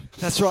uncertainty.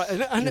 That's right.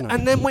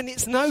 And then when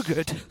it's no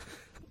good,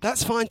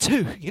 that's fine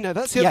too.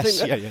 That's the other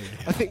thing that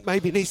I think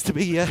maybe needs to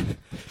be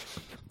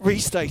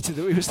restated.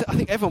 That I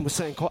think everyone was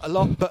saying quite a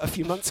lot, but a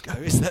few months ago,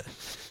 is that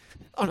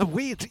on a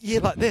weird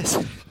year like this,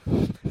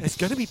 there's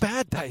going to be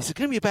bad days. There's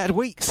going to be bad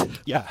weeks.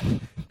 Yeah.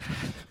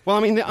 Well,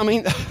 I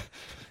mean,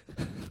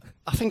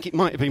 I think it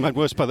might have been made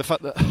worse by the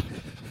fact that,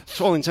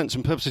 to all intents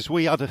and purposes,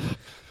 we had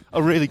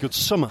a really good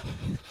summer.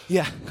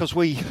 Yeah. Because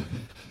we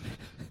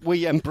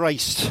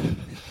embraced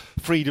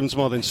freedoms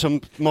more than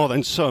some.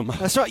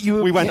 That's right.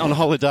 We went on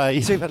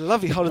holiday. So you've had a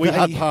lovely holiday. We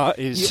had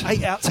parties. You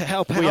ate out to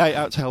help out. We ate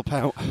out to help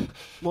out.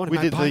 We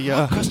did the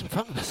in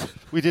front of us.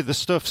 We did the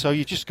stuff. So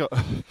you just got,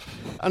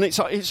 and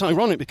it's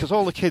ironic because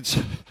all the kids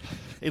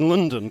in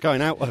London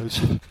going out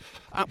loads,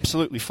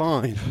 absolutely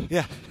fine.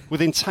 Yeah.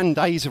 Within 10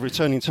 days of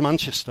returning to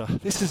Manchester.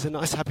 This is a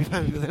nice happy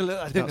family.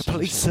 They're doing a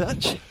police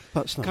search.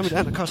 That's nice. Coming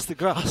down across the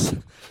grass.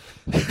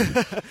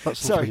 That's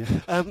sorry.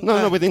 Lovely, yeah.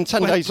 No, within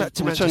 10 days of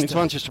returning to Manchester,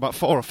 Manchester, about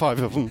 4 or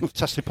 5 of them have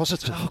tested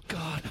positive. Oh,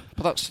 God.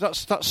 But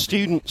that's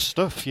student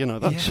stuff,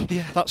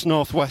 That's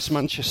northwest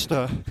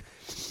Manchester.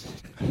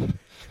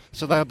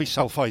 So they'll be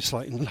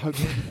self-isolating and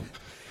hopefully.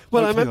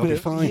 Well, I remember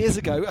years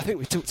ago, I think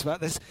we talked about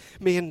this,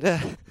 me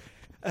and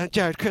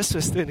Jared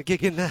Christmas doing a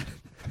gig in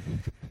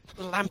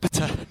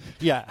Lampeter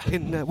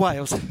in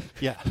Wales.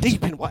 Yeah.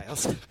 Deep in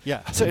Wales.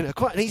 Yeah. So,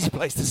 quite an easy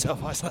place to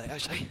self-isolate,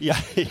 actually. Yeah.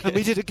 And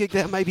we did a gig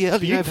there maybe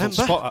early Beautiful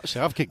November. spot,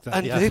 actually. I've gigged there,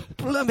 and the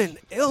blooming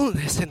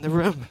illness in the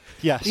room.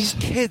 Yes. These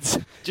kids.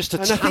 Just a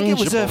and tangible. I think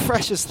it was their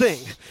freshest thing.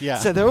 Yeah.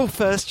 So they're all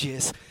first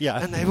years. Yeah.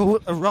 And they've all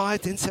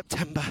arrived in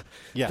September.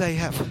 Yeah. They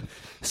have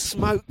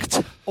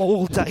smoked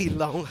all day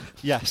long.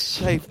 Yes.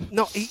 They've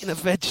not eaten a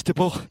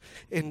vegetable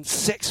in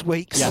 6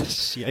 weeks.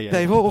 Yes. Yeah.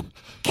 They've all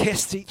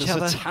kissed each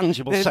other. There's a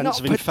tangible They're sense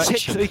of infection. not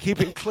particularly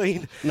keeping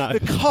clean. No. The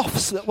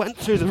coughs that went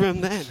through the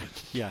room then.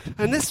 Yeah.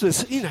 And this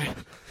was,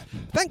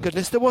 thank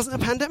goodness there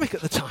wasn't a pandemic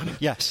at the time.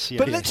 Yes. Yeah,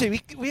 but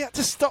literally, we had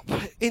to stop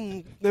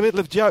in the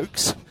middle of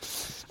jokes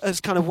as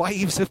kind of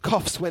waves of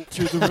coughs went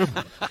through the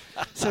room.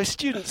 So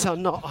students are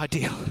not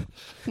ideal.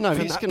 No,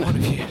 from it's that going point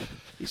of view.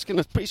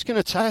 It's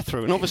gonna tear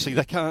through, and obviously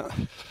they can't.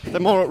 They're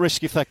more at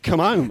risk if they come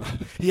home.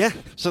 Yeah.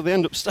 So they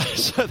end up so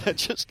they're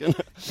just gonna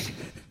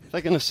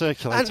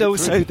circulate. And it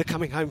also through. the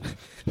coming home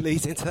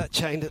leads into that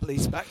chain that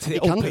leads back to the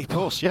It old can, people.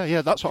 of course.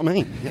 Yeah, that's what I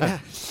mean. Yeah.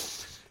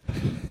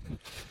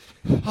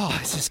 Oh,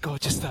 this is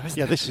gorgeous though, isn't it?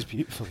 Yeah, this is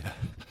beautiful. Yeah.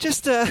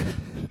 Just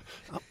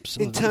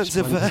Absolutely in terms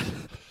of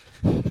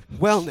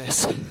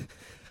wellness,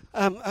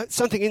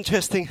 something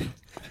interesting,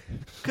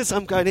 because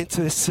I'm going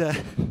into this,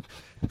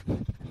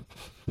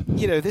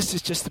 this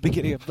is just the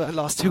beginning of the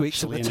last 2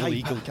 weeks of the Actually, an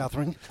taper. illegal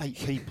gathering, 8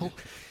 people,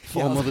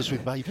 4 mothers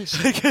with babies.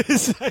 I was going to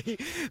say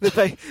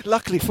that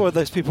luckily 4 of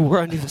those people were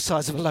only the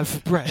size of a loaf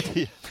of bread.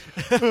 Yeah.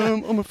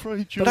 I'm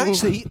afraid you're But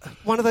actually,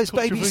 one of those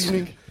babies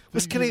contravening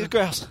was killing a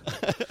grouse.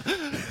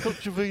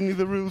 contravening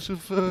the rules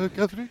of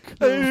gathering.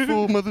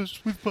 4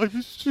 mothers with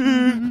babies.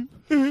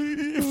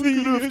 If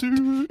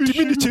the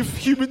diminutive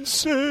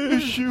humans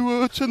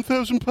issue a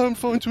 £10,000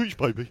 fine to each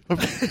baby.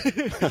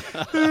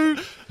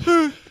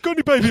 got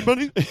any baby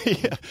money?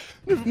 Yeah.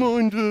 Never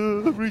mind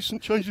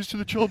recent changes to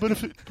the child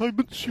benefit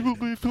payments. You will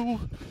be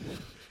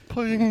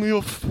paying me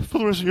off for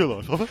the rest of your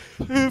life, have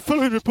I?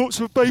 Following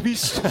reports of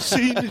babies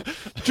seen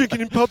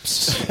drinking in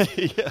pubs.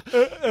 Yeah.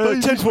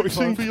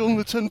 10:45 beyond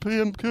the 10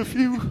 p.m.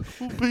 curfew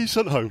will be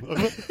sent home.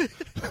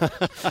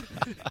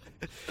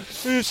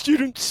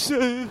 Students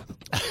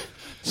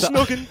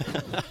snogging.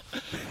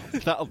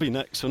 That'll be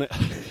next, won't it?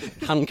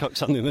 Hancock's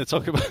standing there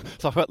talk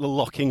about the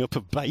locking up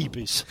of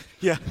babies.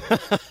 Yeah.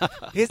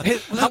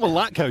 How will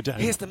that go down?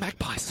 Here's the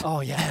magpies.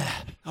 Oh yeah.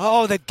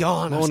 Oh, they're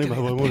gone. Morning, I was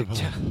getting morning, the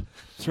picture.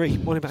 3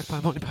 morning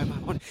magpie, morning magpie,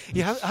 morning.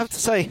 Yeah, I have to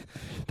say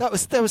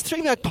there was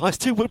 3 magpies,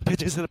 2 wood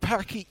pigeons, and a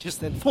parakeet. Just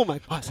then 4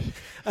 magpies,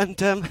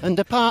 and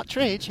a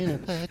partridge in a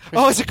pear tree.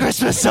 oh, it's a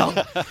Christmas song.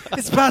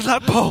 It's Bad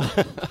Luck Paul.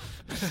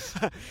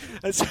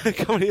 It's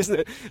comedy, isn't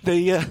it?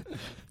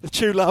 The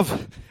true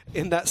love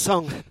in that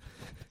song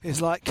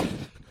is like,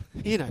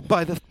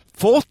 by the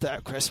 4th day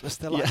of Christmas,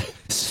 they're like,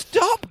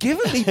 stop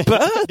giving me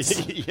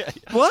birds. Yeah.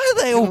 Why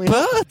are they all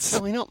birds?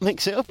 Can we not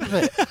mix it up a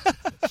bit?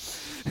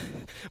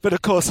 But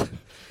of course,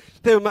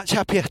 they were much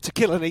happier to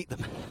kill and eat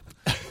them.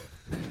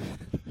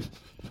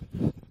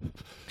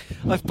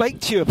 I've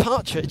baked you a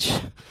partridge,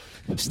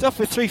 stuffed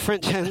with 3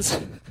 French hens,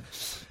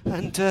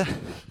 and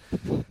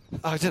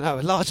I don't know,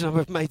 a large number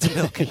of maids of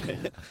milk.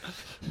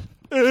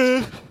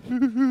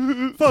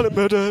 Violent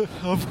murder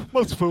of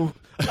multiple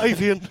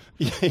avian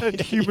and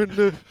human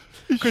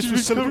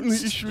Christmas Currently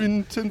celebrants.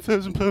 issuing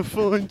 £10,000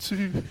 fine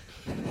to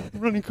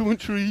running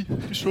commentary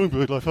destroying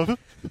bird life, have I?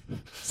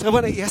 So I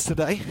went out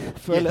yesterday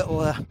for a little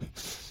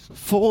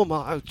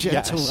 4-mile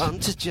gentle run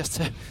just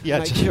to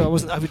make sure I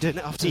wasn't overdoing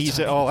it after ease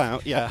the it all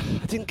out. Yeah.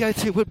 I didn't go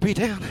to Woodbury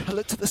Down. I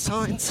looked at the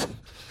signs.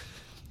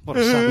 What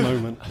a sad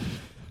moment.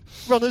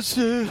 Runners,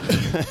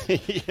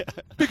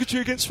 bigotry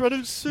against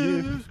runners.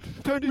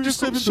 Apparently We've just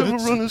got over several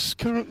birds. runners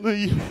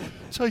currently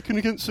taken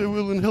against their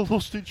will and held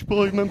hostage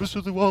by members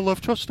of the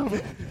Wildlife Trust, have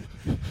I?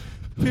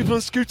 People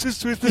on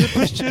scooters with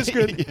pushchairs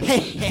going.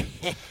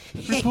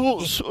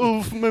 Reports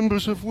of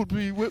members of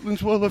Woodbury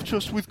Wetlands Wildlife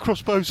Trust with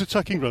crossbows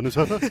attacking runners,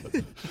 have I?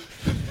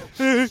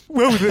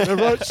 Well within their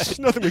rights.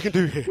 Nothing we can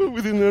do here. Well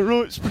within their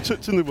rights,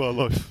 protecting the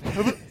wildlife,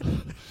 have I?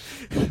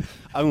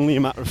 Only a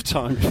matter of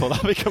time before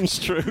that becomes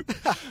true.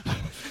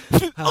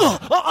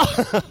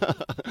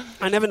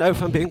 I never know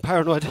if I'm being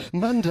paranoid.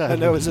 Man down.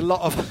 And there was a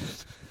lot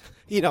of,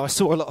 I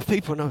saw a lot of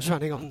people when I was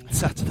running on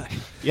Saturday.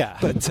 Yeah.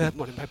 But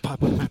morning magpie.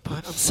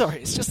 I'm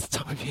sorry, it's just the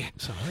time of year.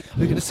 It's all right.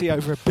 We're going to see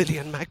over 1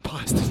 billion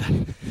magpies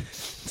today.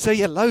 So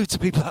loads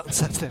of people out on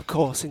Saturday, of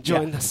course,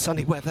 enjoying the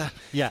sunny weather.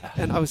 Yeah.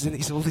 And I was in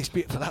all these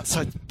beautiful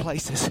outside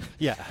places.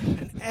 Yeah.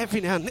 And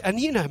every now and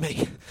you know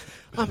me,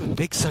 I'm a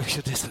big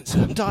social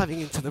distancer. I'm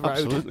diving into the road.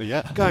 Absolutely,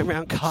 yeah. Going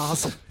around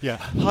cars. Yeah.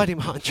 Hiding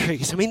behind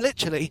trees. I mean,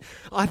 literally,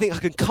 I think I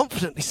can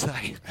confidently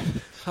say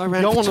I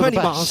ran You're for one of the 20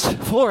 best.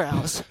 miles, 4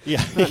 hours,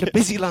 Yeah. around a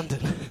busy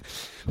London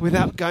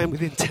without going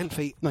within 10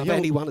 feet of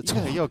anyone at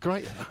all. Yeah, you're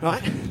great.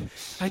 Right?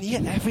 And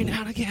yet, every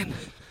now and again,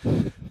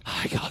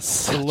 I got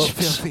such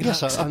filthy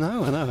Yes, looks. I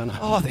know.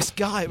 Oh, this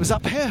guy, it was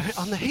up here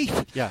on the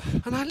heath. Yeah.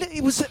 And I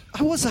was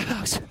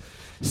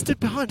stood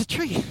behind a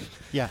tree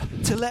Yeah.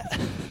 to let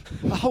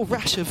a whole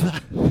rash of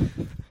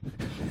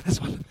this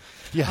one,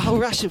 Yeah. a whole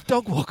rash of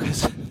dog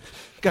walkers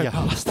go Yeah.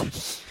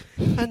 past.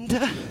 And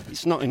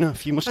It's not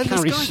enough. You must And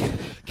this guy-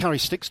 carry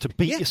sticks to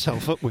beat Yeah.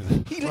 yourself up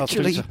with. he whilst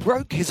literally doing so.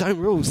 broke his own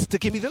rules to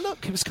give me the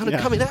look. He was kind of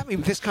Yeah. coming at me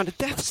with this kind of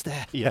death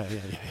stare. Yeah.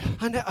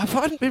 And if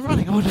I hadn't been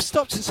running, I would have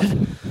stopped and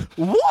said,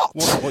 "What?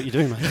 What are you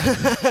doing, mate?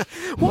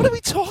 What are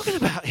we talking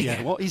about here?"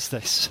 Yeah, what is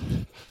this?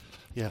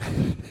 Yeah.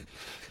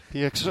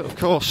 Yeah, because of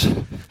course,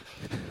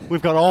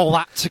 we've got all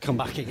that to come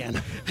back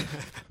again.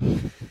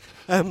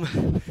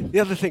 The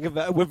other thing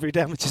about Woodbury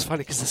Down, which is funny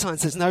because the sign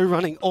says no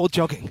running or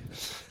jogging.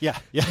 Yeah.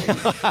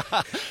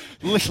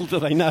 Little do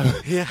they know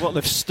what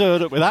they've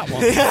stirred up with that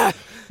one. Yeah.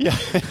 Yeah.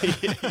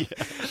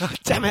 Oh,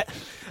 damn it.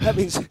 That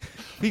means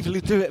people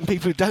who do it and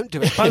people who don't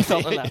do it both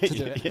aren't allowed to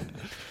do it. Yeah.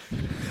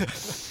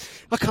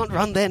 I can't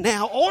run there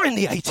now or in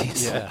the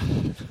 80s. Yeah.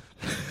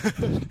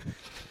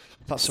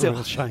 That's Still. a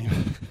real shame.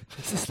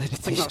 Is this lady I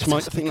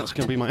think that's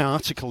going to be my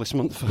article this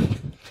month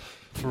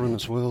for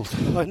Runner's World.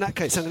 Well, in that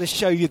case, I'm going to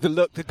show you the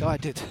look the guy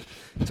did.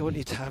 I want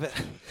you to have it.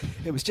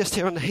 It was just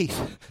here on the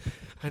heath,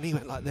 and he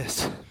went like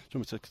this. Do you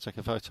want me to take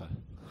a photo?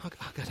 I'll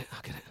get it.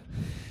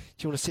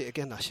 Do you want to see it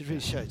again? I should really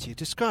show it to you.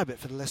 Describe it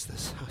for the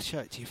listeners. I'll show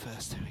it to you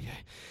first. There we go.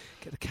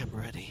 Get the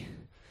camera ready.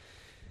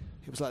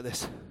 It was like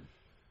this.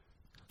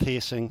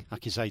 Piercing,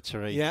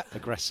 accusatory,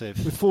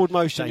 aggressive. With forward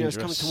motion, it's dangerous.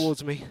 coming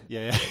towards me.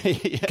 Yeah.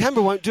 The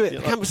camera won't do it.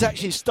 The camera's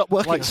actually stopped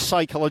working. Like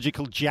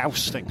psychological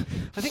jousting.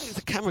 I think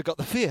the camera got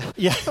the fear.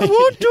 Yeah. I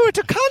won't do it.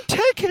 I can't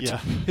take it. Yeah.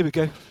 Here we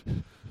go.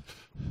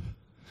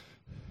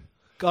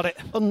 Got it.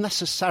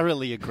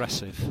 Unnecessarily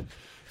aggressive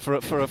for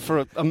a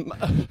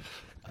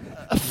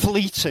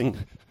fleeting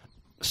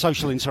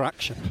social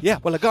interaction. Yeah,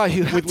 well, a guy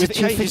who had with to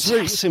change his route.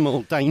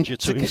 infinitesimal danger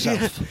to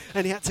himself. Yeah,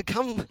 and he had to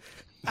come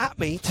at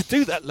me to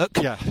do that look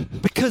Yeah.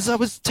 because I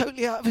was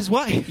totally out of his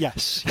way.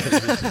 Yes.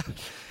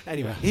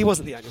 Anyway, he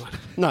wasn't the only one.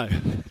 No.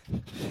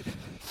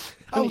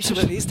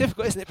 Ultimately, it's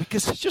difficult, isn't it?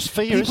 Because It's just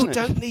fear, people isn't it?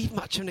 don't need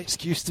much of an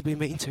excuse to be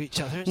mean to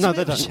each other. It's No, a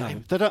they bit of a don't. shame.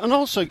 No. They don't. And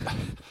also,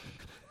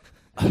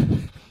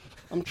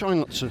 I'm trying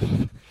not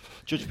to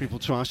judge people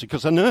too harshly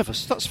because they're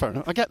nervous. That's fair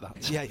enough. I get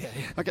that. Yeah.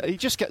 It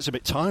just gets a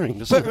bit tiring,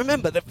 doesn't But it?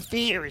 remember, the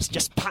fear is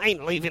just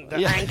pain leaving the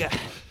Yeah. anger.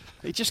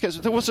 It just gets.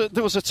 There was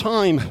a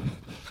time.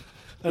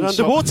 An in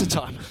underwater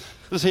time.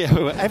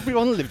 where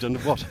everyone lived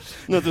underwater.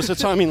 No, there was a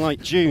time in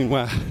like June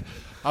where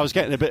I was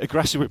getting a bit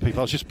aggressive with people.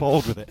 I was just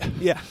bored with it.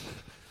 Yeah.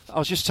 I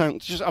was just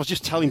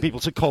telling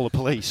people to call the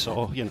police,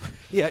 or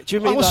Yeah, do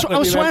you mean I was like when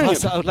we ran swearing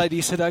past at- that old lady,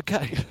 you said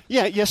okay?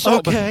 Yeah,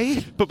 sort of,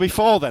 Okay. But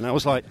before then, I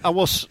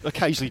was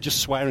occasionally just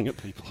swearing at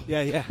people.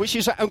 Yeah. Which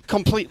is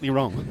completely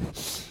wrong,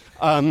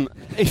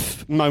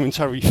 if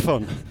momentarily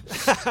fun.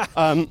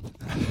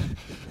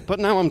 But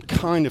now I'm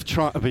kind of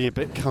trying to be a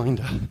bit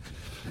kinder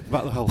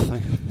about the whole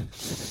thing.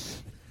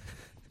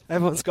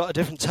 Everyone's got a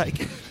different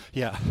take,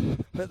 Yeah,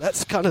 but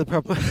that's kind of the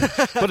problem.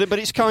 but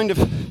it's kind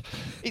of,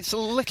 it's a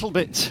little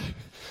bit.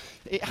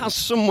 It has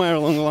somewhere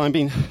along the line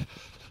been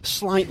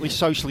slightly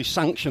socially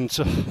sanctioned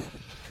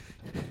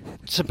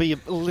to be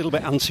a little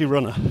bit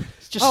anti-runner.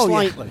 Just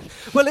slightly.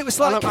 Yeah. Well, it was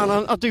like... And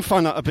I do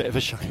find that a bit of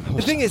a shame.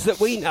 The thing is that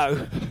we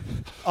know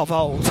of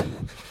old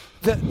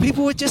that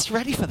people were just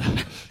ready for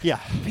that. Yeah.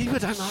 People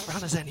don't like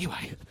runners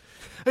anyway.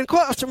 And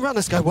quite often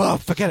runners go, well,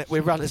 forget it,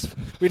 we're runners.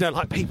 We don't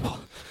like people.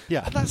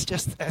 Yeah. And that's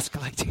just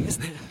escalating,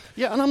 isn't it?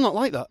 Yeah, and I'm not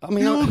like that. I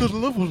mean, You're gonna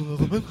love one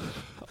another, man.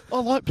 I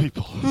like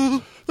people.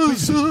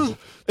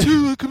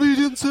 Two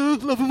comedians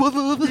loving one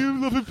another. You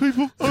loving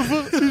people.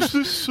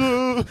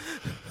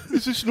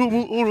 Is this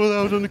normal or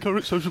allowed under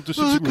current social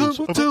distancing rules?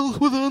 I can't tell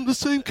whether I'm the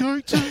same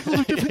character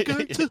or a different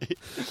character.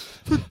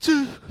 But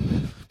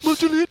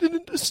modulating and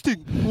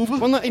interesting. Over.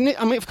 Well, I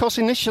mean, of course,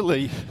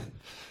 initially,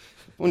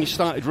 when you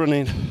started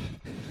running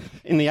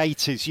in the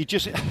 80s,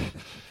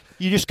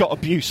 you just got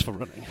abuse for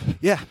running.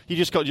 Yeah. You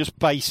just got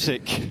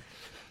basic,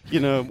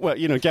 get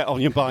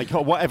on your bike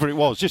or whatever it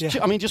was.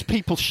 Just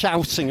people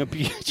shouting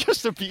abuse,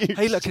 just abuse.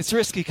 Hey, look, it's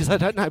risky because I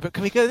don't know, but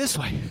can we go this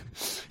way?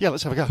 Yeah,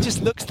 let's have a go. It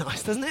just looks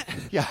nice, doesn't it?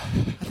 Yeah.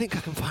 I think I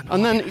can find one.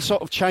 And then it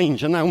sort of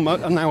changed, and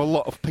now a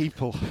lot of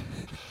people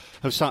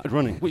have started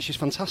running, which is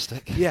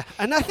fantastic. Yeah,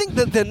 and I think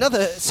that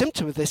another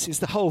symptom of this is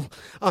the whole,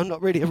 I'm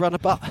not really a runner,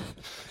 but...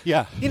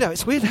 Yeah.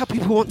 It's weird how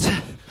people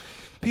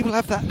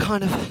have that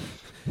kind of...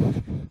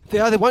 They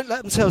either won't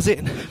let themselves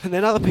in, and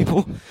then other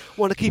people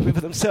want to keep it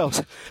for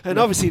themselves. And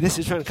obviously this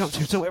is trying to come to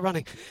talking about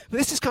running. But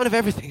this is kind of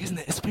everything, isn't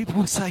it? It's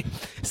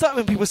like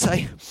when people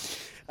say,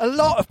 a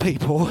lot of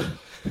people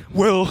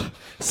will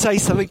say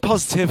something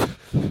positive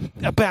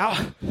about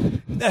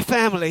their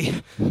family,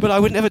 but I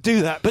would never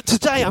do that. But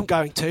today I'm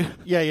going to.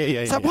 Yeah.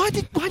 It's like, why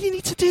do you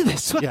need to do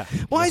this? Yeah.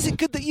 Why is it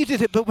good that you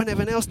did it, but when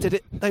everyone else did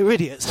it, they were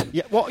idiots?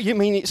 Yeah, what you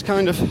mean? It's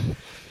kind of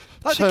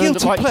Like the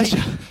guilty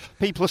pleasure.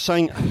 People are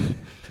saying,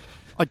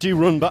 I do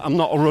run, but I'm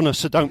not a runner,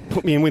 so don't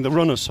put me in with the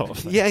runner sort of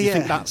thing. Yeah, You yeah.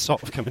 think that's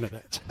sort of coming a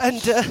bit.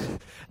 And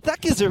that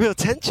gives a real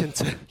tension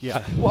to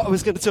what I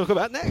was going to talk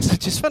about next,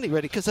 which is funny,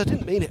 really, because I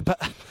didn't mean it.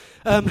 But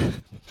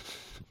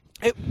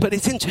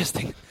it's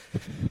interesting,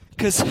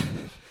 because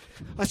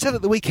I said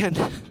at the weekend,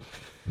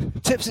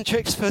 tips and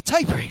tricks for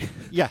tapering.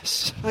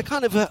 Yes. I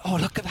kind of,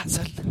 look at that, it's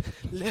a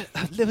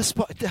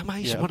liver-spotted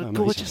Dalmatian. Yeah, What a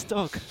amazing. gorgeous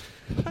dog.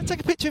 I'll take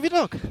a picture of your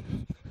dog.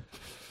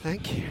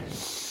 Thank you.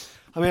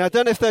 I mean, I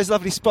don't know if those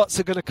lovely spots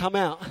are going to come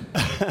out.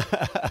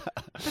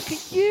 Look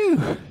at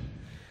you.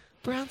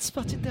 Brown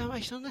spotted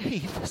Dalmatian on the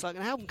heath. It's like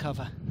an album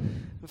cover.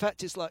 In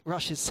fact, it's like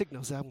Rush's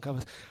Signals album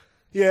covers.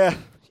 Yeah.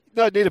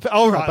 No need a...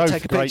 All right, I'll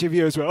take a picture of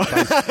you as well.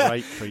 Both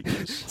great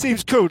creatures.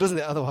 Seems cruel, doesn't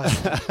it, otherwise?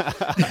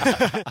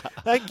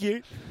 Thank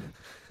you.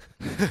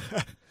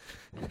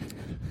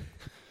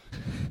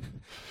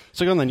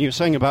 So go on then, you were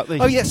saying about the...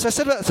 Oh, yes, I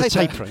said about the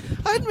tapering.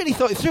 I hadn't really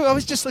thought it through. I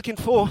was just looking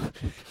for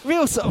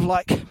real sort of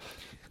like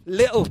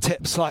little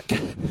tips, like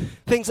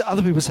things that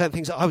other people say and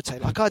things that I would say.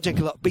 Like I drink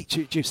a lot of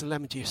beetroot juice and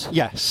lemon juice.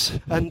 Yes.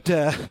 And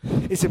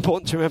it's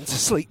important to remember to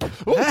sleep.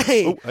 Ooh.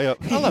 Hey! Oh, hey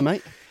up. Hello,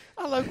 mate.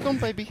 Hello, come on,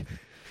 baby.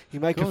 You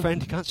make Go a on.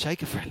 friend, you can't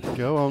shake a friend.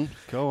 Go on.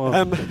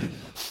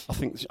 I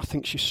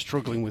think she's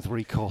struggling with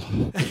recall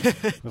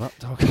with that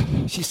dog.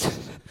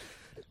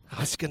 I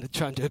was going to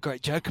try and do a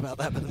great joke about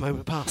that, but the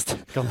moment passed.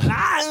 Go on.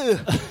 No!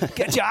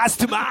 Get your ass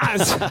to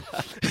Mars!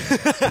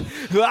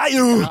 Who are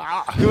you?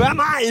 Who am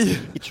I?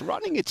 It's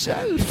running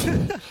itself.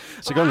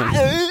 So go on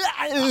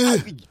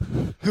then.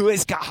 Who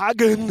is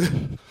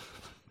Gahagen?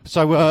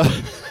 So,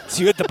 It's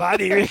you at the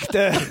body,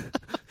 Richter.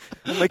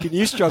 I'm making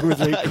you struggle with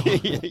recall.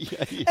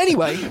 yeah.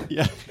 Anyway,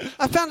 Yeah.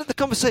 I found that the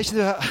conversation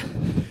about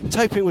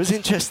tapering was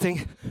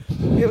interesting.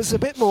 It was a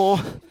bit more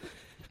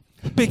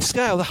big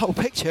scale, the whole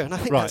picture, and I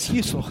think Right. that's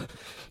useful.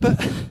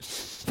 But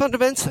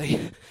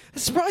fundamentally, a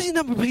surprising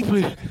number of people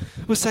who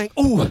were saying,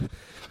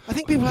 I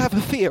think people have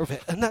a fear of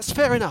it, and that's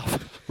fair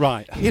enough.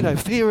 Right. You know,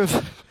 fear of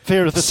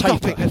the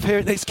stopping, taper. fear,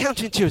 it's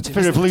counterintuitive.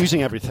 Fear of isn't it?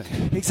 losing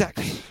everything.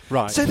 Exactly.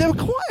 Right. So there were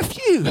quite a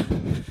few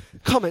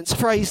comments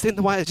phrased in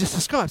the way I just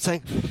described,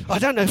 saying, I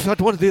don't know if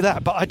I'd want to do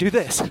that, but I do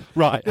this.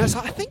 Right. And it's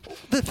like, I think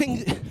the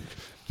thing,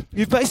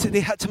 you've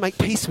basically had to make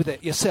peace with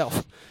it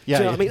yourself. Yeah,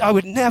 Do you know yeah. what I mean? I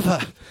would never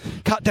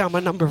cut down my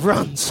number of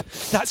runs.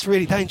 That's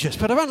really dangerous.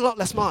 But I run a lot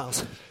less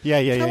miles. Yeah.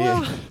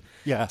 So,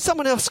 Yeah.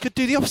 someone else could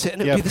do the opposite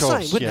and it Yeah, would be of the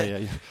course. same, wouldn't Yeah,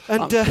 it? yeah.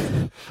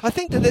 And I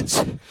think that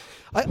it's...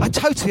 I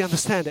totally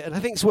understand it, and I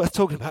think it's worth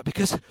talking about,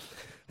 because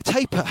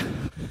taper,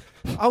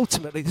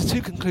 ultimately, the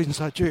two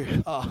conclusions I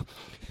drew are,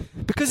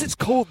 because it's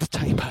called the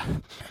taper,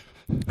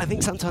 I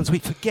think sometimes we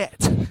forget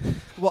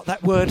what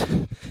that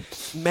word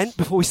meant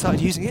before we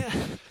started using it.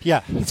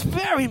 Yeah. It's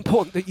very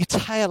important that you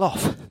tail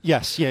off.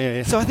 Yes.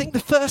 Yeah. So I think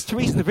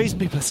the reason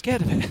people are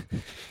scared of it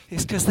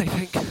is because they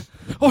think, I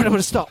don't want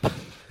to stop.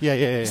 Yeah.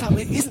 It's like, well,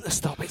 it isn't a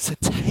stop, it's a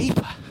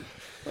taper.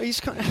 Well, he's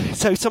kind of,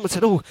 So someone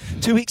said,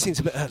 2 weeks seems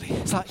a bit early.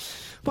 It's like,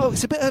 well,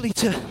 it's a bit early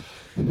to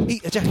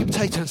eat a jacket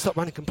potato and stop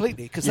running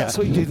completely, because that's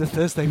what you do the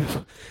Thursday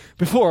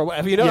before or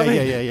whatever, you know what I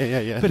mean?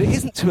 Yeah. But it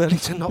isn't too early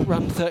to not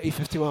run 30,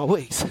 50-mile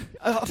weeks.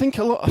 I think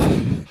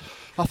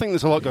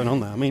there's a lot going on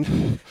there. I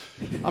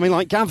mean,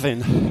 like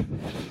Gavin,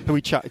 who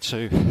we chatted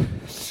to,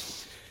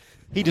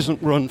 he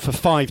doesn't run for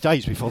 5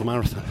 days before the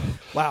marathon.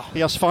 Wow. He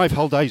has 5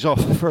 whole days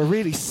off. For a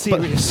really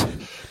serious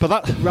But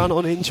that,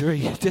 run-on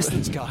injury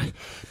distance guy.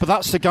 but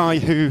that's the guy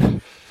who,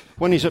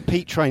 when he's at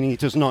peak training, he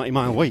does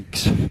 90-mile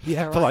weeks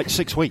Yeah, right. for like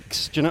 6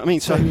 weeks. Do you know what I mean?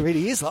 So he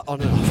really is like on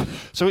and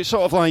off. So it's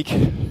sort of like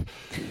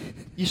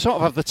you sort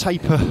of have the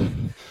taper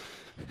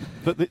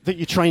that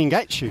your training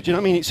gets you. Do you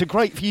know what I mean? It's a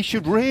great. You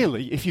should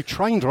really, if you've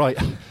trained right,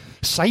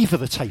 savour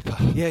the taper.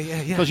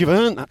 Yeah. Because you've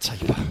earned that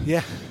taper.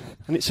 Yeah.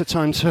 And it's a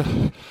time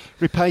to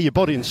repair your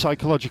body and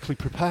psychologically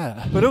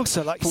prepare. But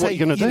also, like, For say, what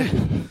you're gonna you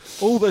know,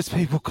 all those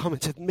people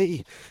commented,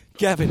 me,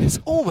 Gavin, is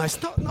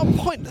almost not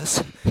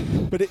pointless,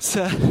 but it's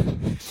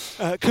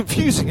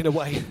confusing in a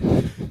way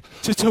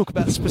to talk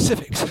about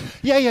specifics.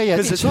 Yeah.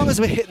 Because as long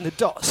as we're hitting the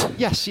dots,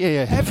 Yes,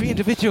 yeah. every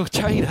individual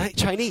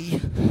trainee,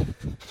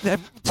 their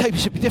taper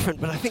should be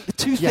different. But I think the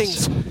two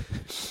Yes.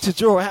 things to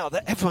draw out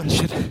that everyone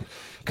should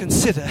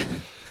consider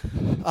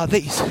are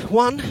these.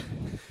 One,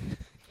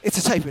 it's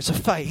a taper, it's a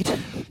fade,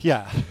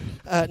 Yeah.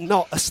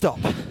 not a stop.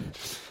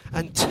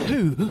 And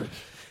two,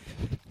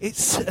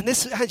 it's, and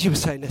this, Angie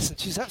was saying this, and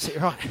she's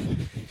absolutely right,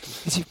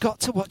 is you've got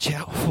to watch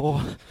out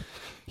for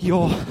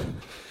your,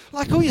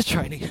 like all your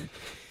training,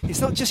 it's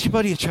not just your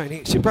body you're training,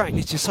 it's your brain,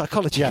 it's your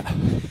psychology. Yeah.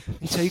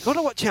 And so you've got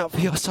to watch out for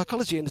your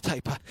psychology in the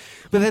taper.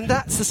 But then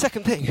that's the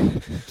second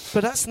thing.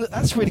 But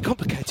that's really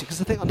complicated,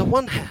 because I think on the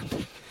one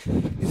hand,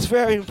 it's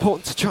very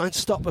important to try and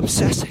stop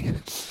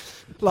obsessing.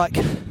 Like,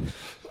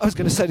 I was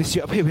going to say this to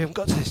you up here, we haven't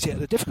got to this yet.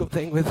 The difficult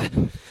thing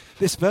with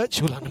this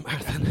virtual London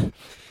Marathon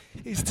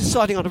is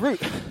deciding on a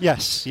route.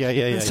 Yes, yeah.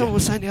 And someone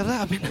was saying the other day,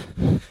 I've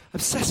been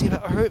obsessing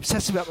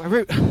about my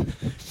route.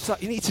 It's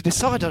like you need to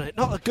decide on it,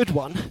 not a good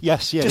one.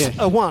 Yes, yeah, just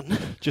yeah. a one,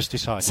 Just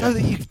decide. so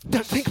that you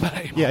don't think about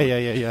it anymore.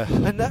 Yeah.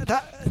 And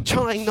that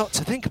trying not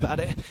to think about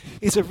it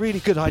is a really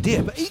good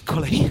idea. But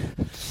equally,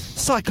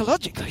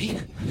 psychologically,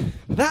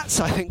 that's,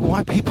 I think,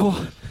 why people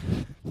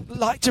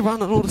like to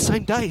run on all the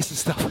same days and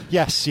stuff.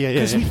 Yes, yeah.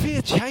 Because we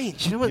fear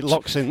change. You know, It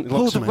locks in- it pull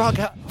locks the them in. rug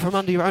out from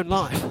under your own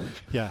life.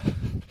 Yeah.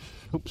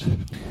 Oops.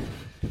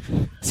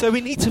 So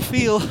we need to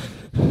feel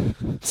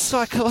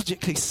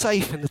psychologically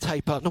safe in the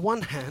taper. On the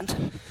one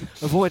hand,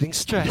 avoiding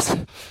stress.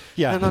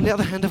 Yeah. And on the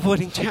other hand,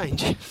 avoiding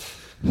change.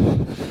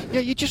 Yeah,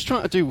 you're just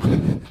trying to do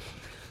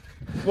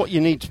what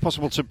you need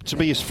possible to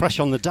be as fresh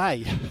on the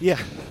day. Yeah.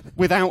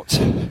 Without,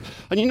 and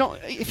you're not,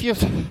 if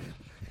you've,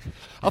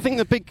 I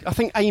think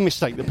a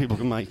mistake that people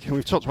can make, and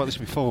we've talked about this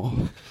before,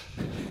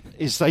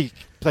 is they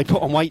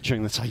put on weight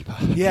during the taper.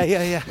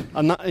 Yeah.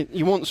 And that,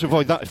 you want to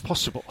avoid that if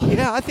possible.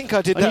 Yeah, I think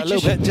I did And that a you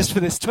little just- bit just for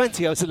this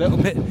 20. I was a little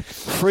bit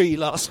free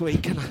last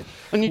week, and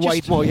And you I weighed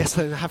just- more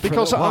yesterday than I have for a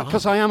little while.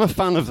 Because I am a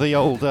fan of the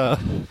old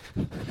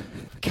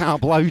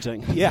carb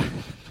loading. Yeah.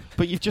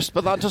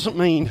 But that doesn't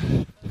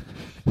mean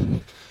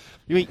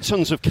you eat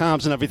tons of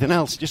carbs and everything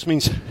else. It just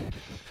means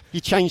you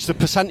change the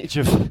percentage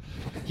of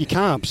your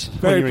carbs.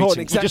 Very when you're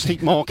important, eating. You just exactly.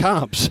 eat more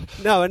carbs.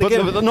 No, and but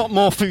again- they're not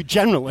more food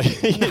generally.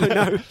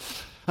 No.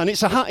 And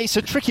it's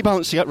a tricky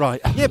balance to get right.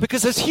 Yeah,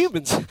 because as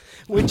humans,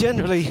 we're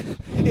generally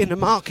in the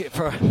market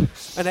for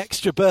an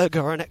extra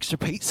burger or an extra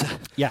pizza.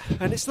 Yeah.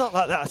 And it's not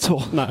like that at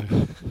all. No.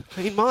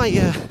 I mean, my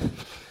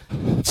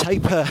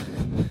taper,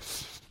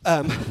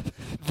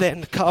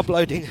 then carb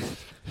loading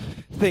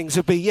things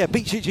would be,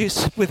 beetroot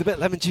juice with a bit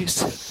of lemon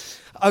juice.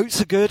 Oats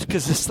are good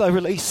because they're slow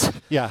release.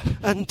 Yeah.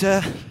 And,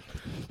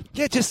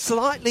 just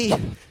slightly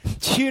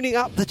tuning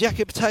up the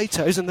jacket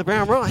potatoes and the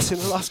brown rice in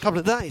the last couple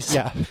of days.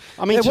 Yeah.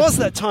 I mean, there was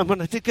that time when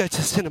I did go to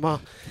the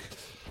cinema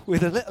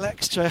with a little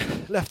extra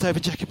leftover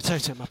jacket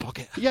potato in my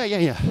pocket. Yeah.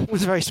 It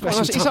was a very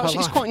special time of my It's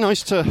life. quite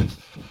nice to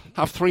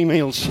have 3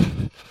 meals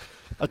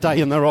a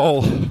day and they're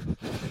all...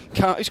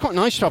 It's quite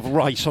nice to have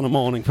rice on a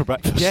morning for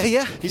breakfast.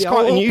 Yeah. It's Yeah,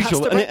 quite all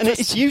unusual pasta and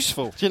it's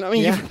useful. Do you know what I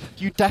mean? Yeah.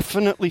 You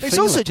definitely It's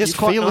feel also it. just You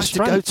quite feel nice the to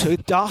go strength. to a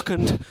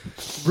darkened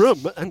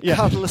room and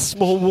cuddle a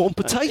small warm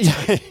potato.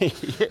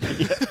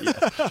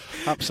 Yeah.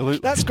 Absolutely.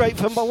 That's great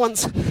for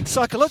one's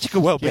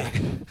psychological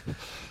well-being. Yeah.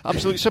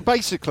 Absolutely. So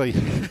basically,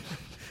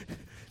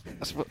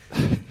 that's what,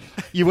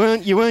 you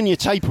earn your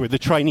taper with the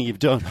training you've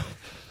done,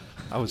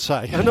 I would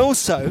say. And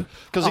also,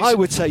 'Cause I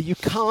would say you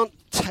can't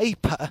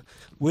taper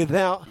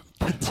without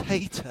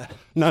potato.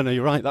 No,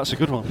 you're right. That's a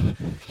good one.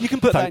 You can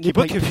put that in your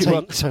book if you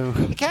want. Potato.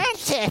 You can't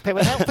taper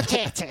without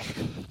potato.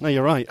 No,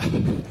 you're right.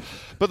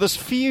 But there's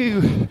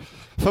few,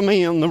 for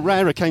me, on the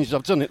rare occasions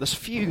I've done it, there's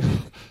few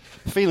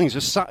feelings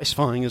as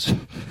satisfying as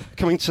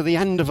coming to the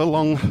end of a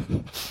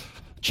long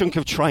chunk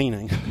of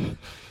training,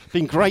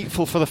 being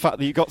grateful for the fact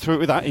that you got through it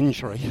without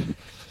injury,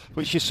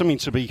 which is something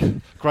to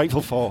be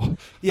grateful for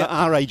at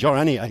our age or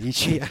any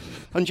age,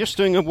 and just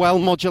doing a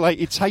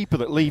well-modulated taper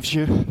that leaves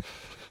you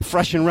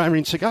fresh and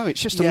raring to go.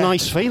 It's just a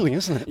nice feeling,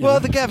 isn't it?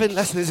 Well, the Gavin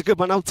lesson is a good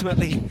one.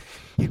 Ultimately,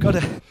 you've got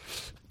to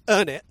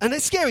earn it. And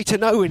it's scary to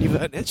know when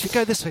you've earned it. You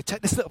go this way,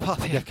 take this little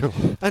path here. Yeah,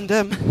 cool. And,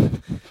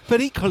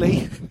 but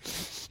equally,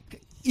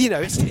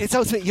 it's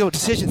ultimately your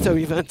decision, so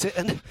you've earned it.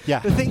 And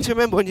the thing to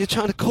remember when you're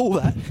trying to call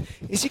that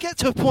is you get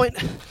to a point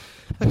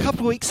a couple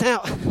of weeks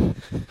out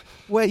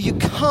where you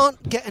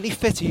can't get any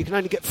fitter, you can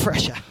only get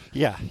fresher.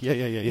 Yeah.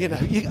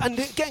 And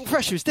getting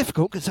fresher is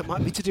difficult because it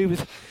might be to do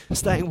with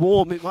staying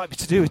warm, it might be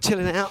to do with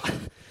chilling out,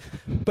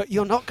 but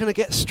you're not going to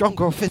get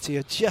stronger or fitter,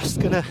 you're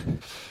just going to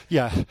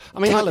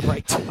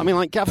calibrate.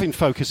 Like Gavin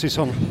focuses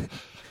on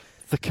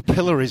the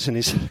capillaries in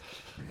his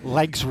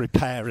legs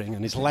repairing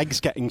and his legs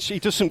getting... He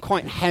does some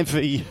quite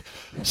heavy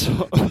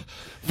sort of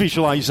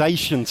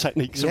visualisation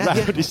techniques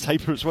around his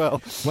taper as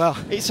well. Well,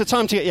 it's a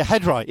time to get your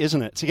head right,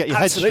 isn't it? To get your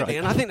head straight. Absolutely,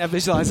 and I think that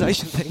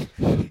visualisation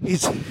thing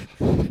is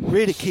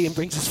really key and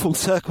brings us full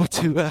circle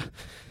to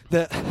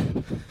the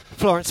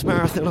Florence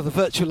Marathon or the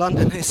Virtual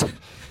London. Is,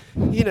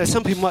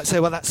 some people might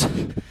say, well, that's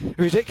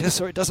ridiculous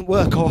or it doesn't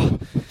work, or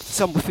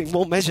something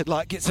more measured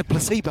like it's a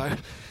placebo,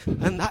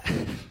 and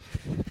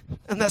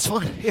that's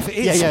fine. If it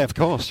is, of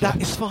course,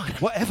 that is fine.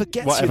 Whatever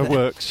gets whatever you there.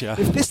 works, yeah.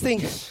 If this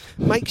thing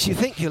makes you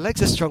think your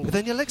legs are stronger,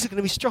 then your legs are going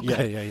to be stronger.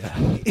 Yeah.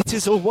 It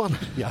is all one.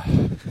 Yeah.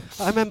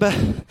 I remember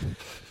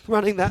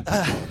running that.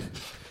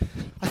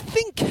 I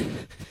think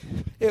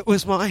it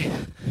was my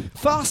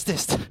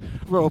fastest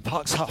Royal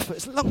Parks half. It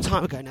was a long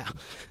time ago now.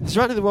 I was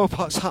running the Royal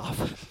Parks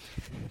half,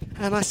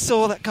 and I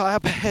saw that guy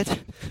up ahead.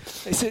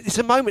 It's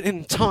a moment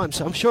in time,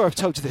 so I'm sure I've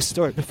told you this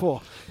story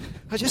before.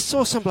 I just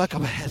saw some bloke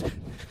up ahead.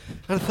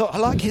 And I thought, I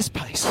like his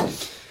pace.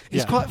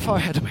 He's quite far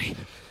ahead of me.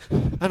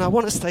 And I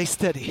want to stay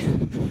steady.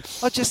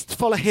 I'll just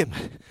follow him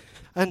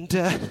and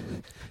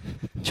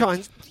try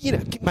and,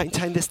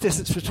 maintain this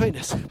distance between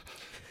us.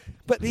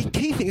 But the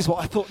key thing is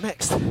what I thought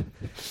next,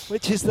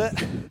 which is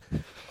that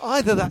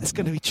either that's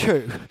going to be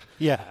true,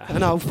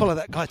 and I'll follow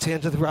that guy to the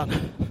end of the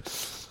run,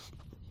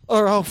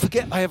 or I'll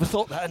forget I ever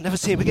thought that and never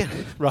see him again.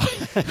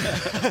 Right.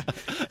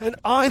 And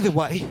either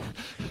way,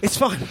 it's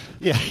fine.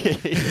 Yeah.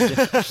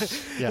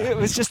 It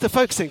was just a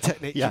focusing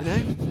technique,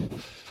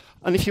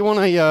 And if you want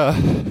a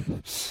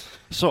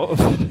sort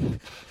of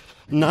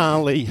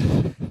gnarly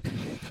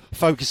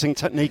focusing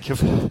technique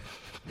of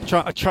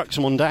trying to track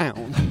someone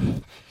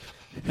down,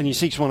 and you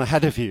see someone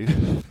ahead of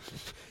you,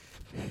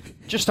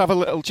 just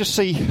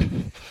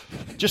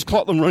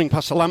clock them running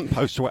past a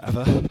lamppost or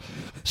whatever.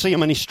 See how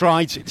many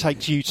strides it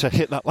takes you to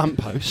hit that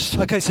lamppost.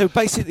 Okay, so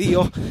basically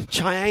you're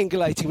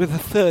triangulating with a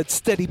third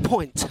steady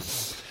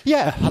point.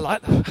 Yeah. I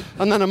like that.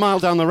 And then a mile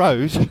down the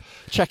road,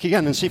 check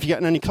again and see if you're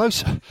getting any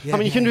closer.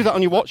 You can do that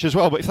on your watch as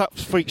well, but if that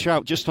freaks you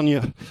out just on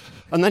your...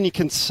 And then you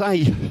can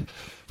say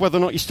whether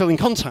or not you're still in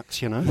contact,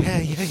 Yeah.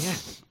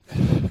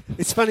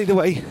 It's funny the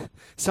way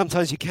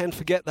sometimes you can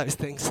forget those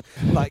things,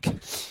 like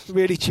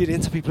really tune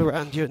into people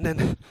around you and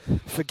then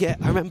forget.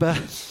 I remember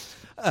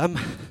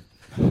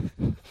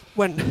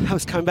when I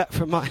was coming back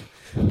from my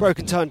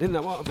broken toe and didn't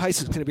know what my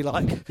pace was going to be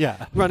like,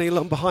 running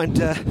along behind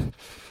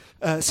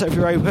Sophie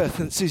Rayworth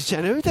and Susie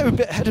Chan, they were a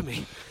bit ahead of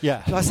me.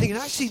 Yeah. But I was thinking,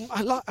 actually,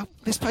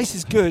 this pace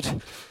is good,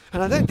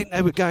 and I don't think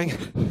they were going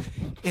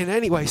in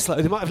any way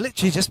slow. They might have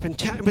literally just been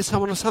chatting with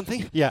someone or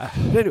something. Yeah.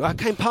 But anyway, I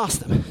came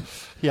past them.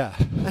 Yeah.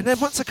 And then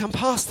once I come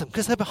past them,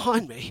 because they're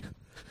behind me,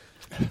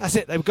 That's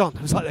it. They were gone.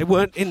 It was like they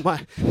weren't in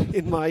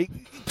my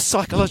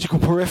psychological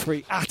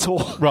periphery at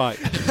all. Right.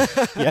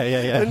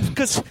 Yeah. And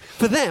because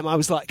for them, I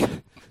was like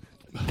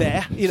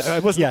there. I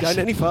wasn't going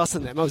any faster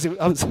than them.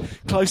 I was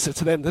closer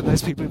to them than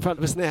those people in front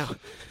of us now,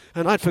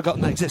 and I'd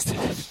forgotten they existed.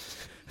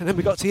 And then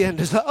we got to the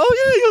end. It's like, oh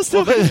yeah, you're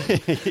still there.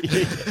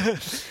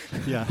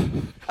 Yeah.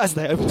 As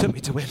they overtook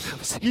me to win.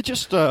 You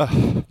just.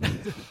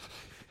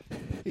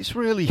 It's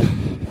really,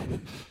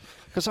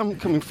 because I'm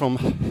coming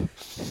from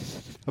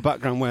a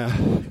background where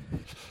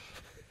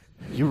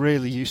you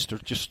really used to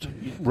just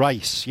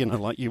race,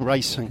 like you're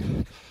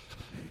racing.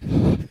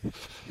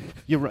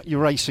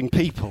 You're racing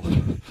people.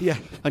 Yeah.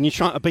 And you're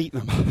trying to beat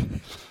them.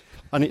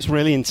 And it's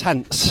really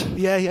intense.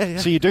 Yeah.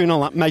 So you're doing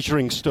all that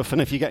measuring stuff,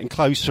 and if you're getting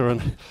closer,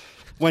 and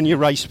when you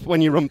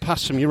run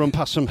past them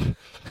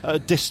at a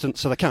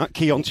distance so they can't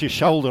key onto your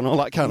shoulder and all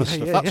that kind of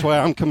stuff. That's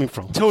where I'm coming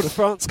from. Tour de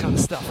France kind of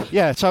stuff.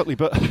 Yeah, totally.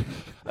 But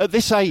at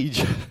this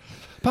age,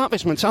 part of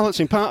it's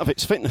mentality and part of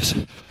it's fitness.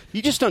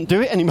 You just don't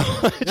do it anymore.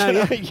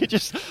 You're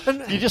just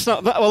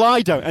not that. Well,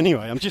 I don't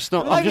anyway. I'm just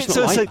not. I'm just it's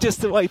not also like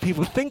just the way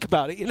people think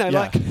about it.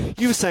 Like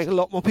you were saying, a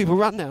lot more people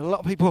run now. A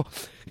lot of people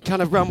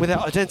kind of run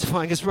without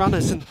identifying as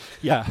runners, and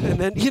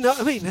then you know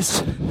what I mean.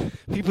 There's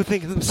people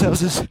think of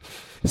themselves as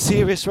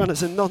serious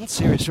runners and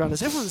non-serious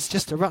runners. Everyone's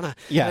just a runner,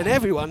 and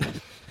everyone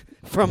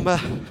from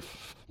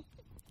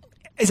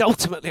is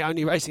ultimately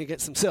only racing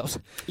against themselves.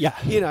 Yeah,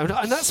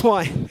 and that's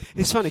why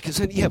it's funny because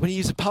when you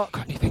use a park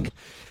run, you think, I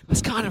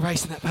was kind of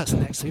racing that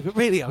person next to me, but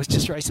really I was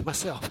just racing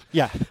myself.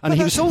 Yeah, and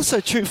that's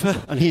also true for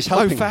he's Mo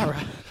helping.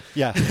 Farah.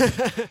 Yeah.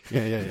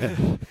 Yeah.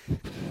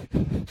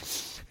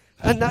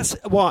 And that's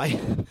why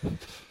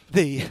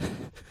the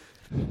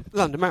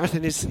London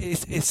Marathon is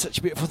such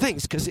a beautiful thing,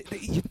 because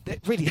it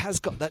really has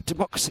got that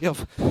democracy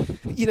of,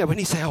 when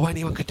you say, oh,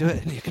 anyone could do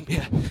it, and you can be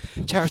a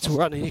charitable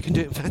runner, and you can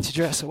do it in fancy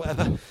dress or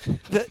whatever,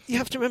 that you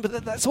have to remember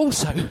that that's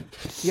also,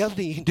 the other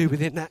thing you can do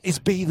within that is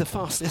be the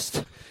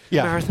fastest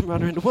marathon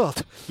runner in the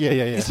world. Yeah.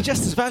 It's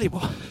just as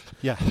valuable.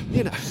 Yeah.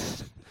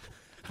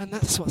 And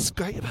that's what's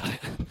great about it.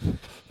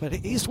 But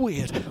it is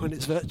weird when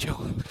it's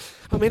virtual.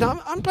 I mean,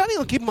 I'm planning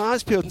on keeping my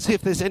eyes peeled and see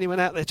if there's anyone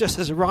out there just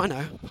as a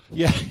rhino.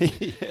 Yeah.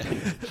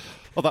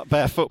 Or that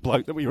barefoot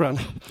bloke that we were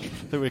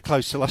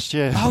close to last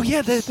year. Oh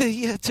yeah,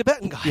 the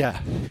Tibetan guy.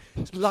 Yeah.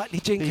 He's lightly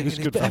jinking in his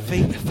good bare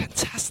feet.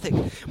 Fantastic.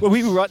 Well,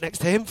 we were right next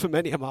to him for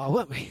many a mile,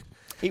 weren't we?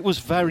 It was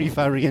very,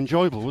 very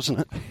enjoyable,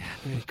 wasn't it? Yeah,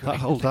 really great. That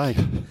whole day.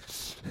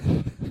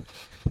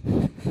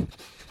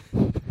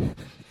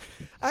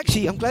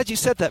 Actually, I'm glad you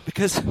said that,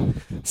 because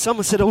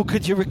someone said, oh,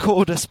 could you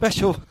record a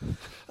special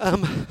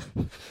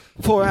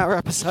 4-hour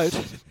episode?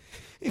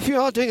 If you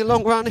are doing a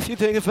long run, if you're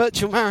doing a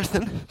virtual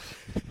marathon,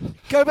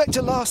 go back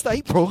to last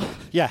April.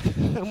 Yeah.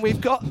 And we've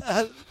got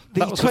the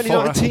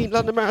 2019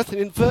 London Marathon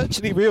in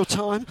virtually real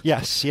time.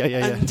 Yes, yeah.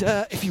 And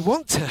if you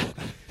want to,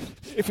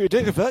 if you're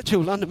doing a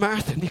virtual London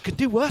Marathon, you could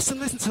do worse than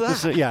listen to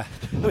that. Yeah.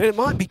 I mean, it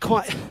might be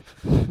quite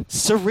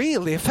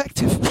surreally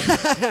effective.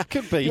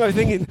 Could be. You're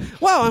thinking,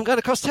 wow, I'm going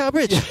across Tower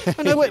Bridge.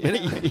 Oh, no, wait a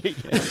minute.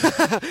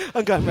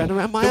 I'm going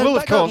around my own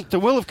back garden. There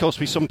will, of course,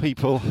 be some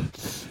people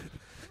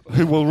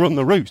who will run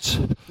the route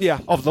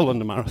of the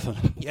London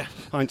Marathon. Yeah.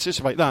 I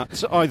anticipate that.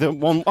 So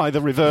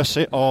either reverse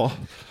it or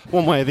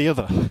one way or the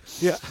other.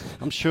 Yeah.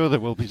 I'm sure they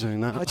will be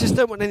doing that. I just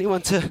don't want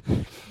anyone to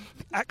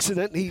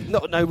accidentally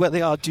not know where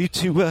they are due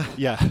to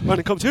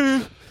running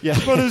competition.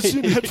 Runners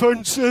in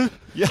headphones, middle of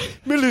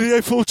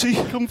the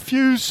A40,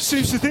 confused,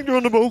 seems to think they're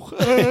on the ball.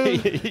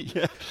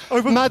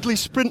 Madly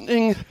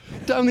sprinting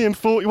down the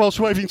M40 whilst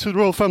waving to the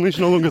royal family is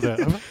no longer there.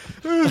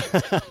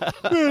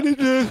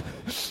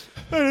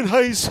 And then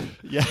Hayes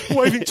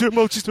waving to a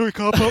multi-storey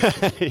car park.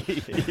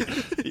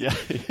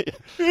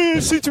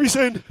 Seems to be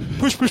saying,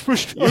 push,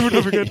 over and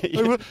over again.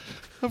 Over.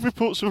 Have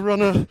reports of a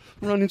runner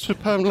run into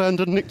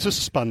Poundland and nicked a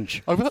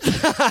sponge. Over.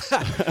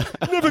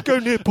 Never go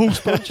near Paul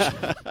Sponge.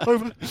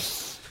 Over.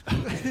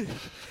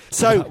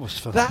 So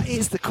that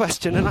is the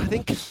question, and I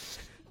think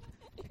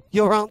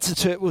your answer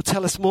to it will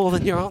tell us more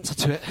than your answer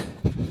to it.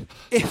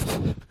 If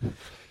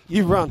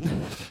you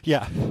run,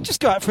 just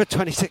go out for a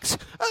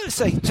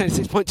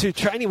 26.2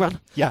 training run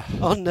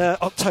on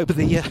October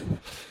the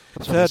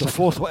 3rd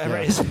or 4th, whatever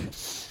it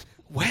is.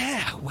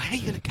 Where are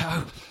you going to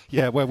go?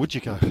 Yeah, where would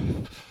you go?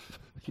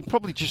 You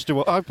probably just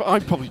do.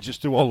 I'd probably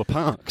just do all the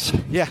parks.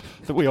 Yeah,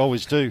 that we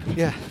always do.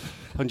 Yeah,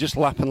 and just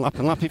lap and lap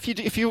and lap.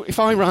 If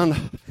I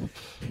ran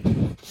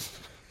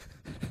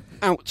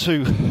out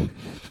to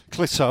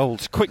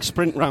Clissold, quick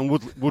sprint round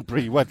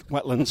Woodbury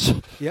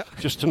wetlands,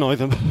 just to annoy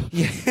them.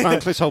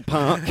 Round Clissold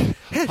Park,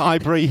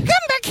 Highbury. Come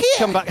back here.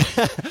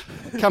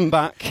 Come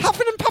back.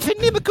 Huffing and puffing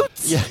near the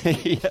goods.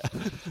 Yeah.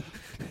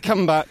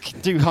 Come back.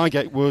 Do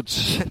Highgate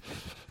Woods.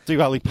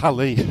 Do Ali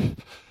Pally,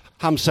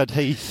 Hampstead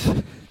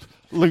Heath.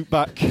 Loop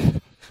back.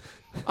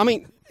 I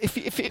mean,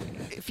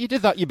 if you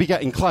did that, you'd be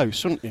getting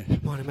close, wouldn't you?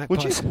 Morning,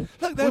 would you?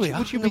 Look, there we are.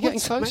 Would you be getting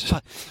close?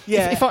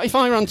 Yeah. If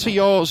I ran to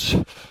yours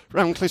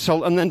round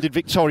Clissold and then did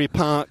Victoria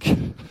Park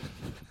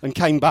and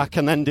came back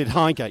and then did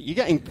Highgate. You're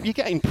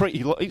getting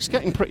pretty. It's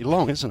getting pretty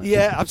long, isn't it?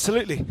 Yeah,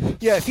 absolutely.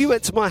 Yeah, if you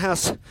went to my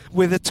house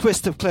with a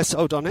twist of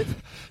Clissold on it,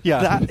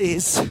 that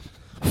is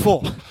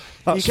 4.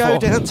 That's you go 4.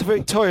 down to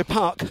Victoria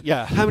Park.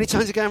 Yeah. How many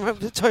times are you going around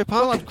Victoria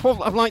Park?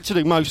 Well, I'd like to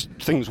do most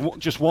things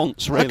just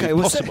once, really, okay, if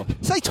well, possible.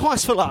 say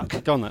twice for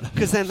luck. Go on then.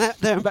 Because then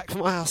there and back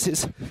from my house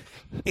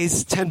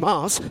is 10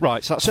 miles.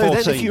 Right, so that's so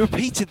 14. then if you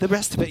repeated the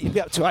rest of it, you'd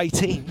be up to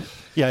 18.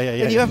 Yeah.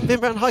 And you haven't been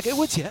around Highgate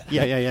Woods yet.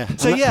 Yeah.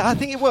 So I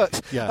think it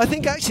works. Yeah. I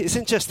think actually it's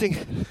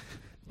interesting,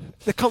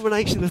 the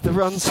combination of the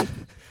runs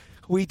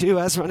we do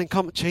as running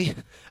commentary,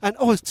 and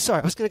I was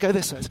going to go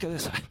this way. Let's go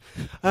this way.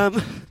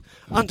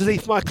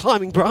 Underneath my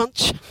climbing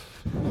branch.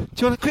 Do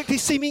you want to quickly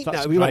see me?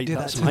 That's no, we won't great. do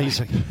That's that.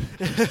 amazing.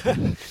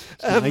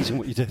 It's amazing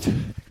what you did.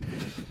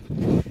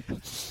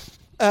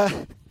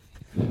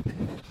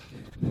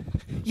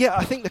 Yeah,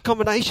 I think the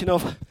combination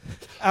of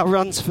our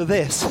runs for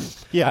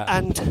this,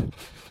 and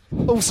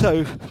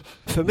also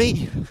for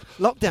me,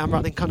 lockdown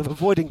running, kind of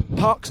avoiding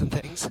parks and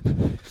things.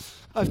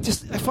 I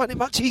find it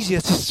much easier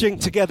to string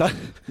together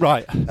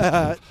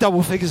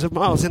double figures of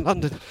miles in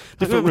London.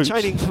 I remember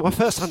training for my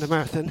first London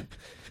marathon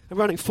and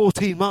running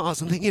 14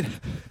 miles and thinking,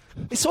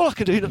 it's all I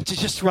can do not to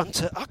just run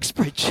to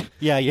Uxbridge.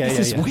 This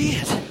is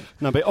weird.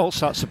 No, but it all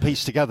starts to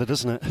piece together,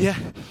 doesn't it? Yeah.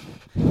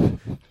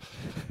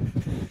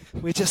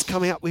 We're just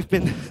coming up. We've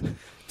been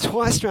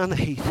twice around the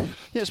Heath.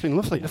 Yeah, it's been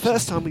lovely. The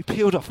first time we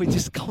peeled off, we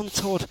just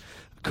contoured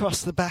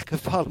across the back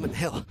of Parliament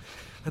Hill.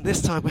 And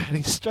this time we're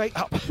heading straight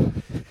up.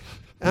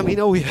 I mean,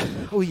 all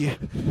you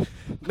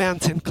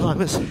mountain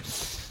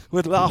climbers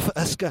would laugh at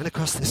us going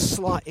across this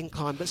slight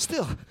incline, but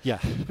still,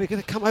 we're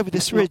going to come over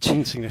this ridge. Not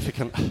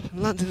insignificant.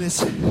 London is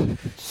going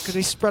to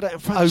be spread out in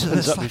front of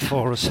us. Opens up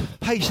before us.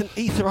 Patient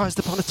etherised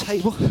upon a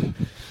table,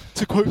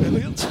 to quote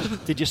Eliot.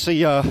 Did you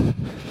see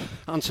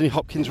Anthony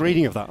Hopkins'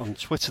 reading of that on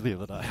Twitter the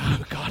other day?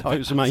 Oh, God. Oh, it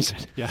was amazing.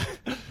 Yeah.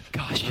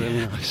 Gosh.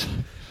 Really nice.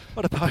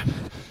 What a poem.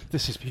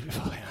 This is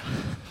beautiful,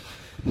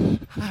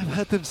 I've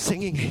heard them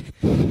singing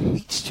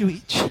each to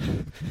each.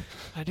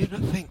 I do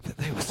not think that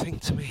they will sing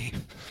to me.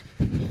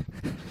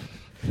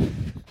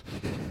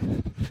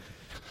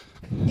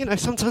 You know,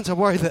 sometimes I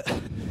worry that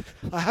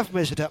I have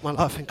measured out my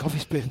life in coffee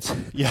spoons.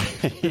 Yeah.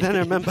 And then I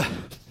remember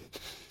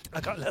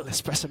I got a little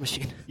espresso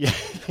machine. Yeah.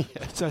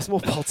 So it's more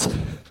pods.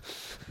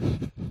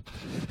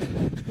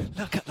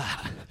 Look at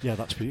that. Yeah,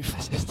 that's beautiful.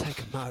 Let's just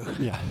take a mow.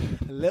 Yeah.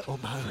 A little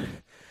mow.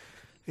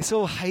 It's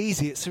all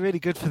hazy. It's really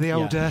good for the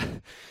old...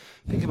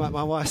 think about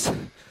my wife's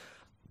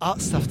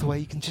art stuff, the way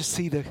you can just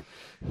see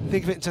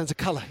think of it in terms of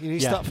colour. You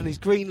start from these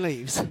green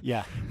leaves,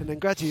 and then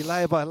gradually,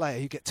 layer by layer,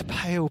 you get to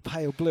pale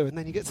blue, and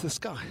then you get to the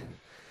sky.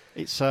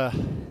 It's a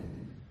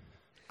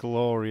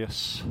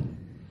glorious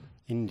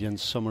Indian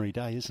summery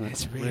day, isn't it?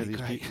 It's really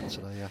great. Beautiful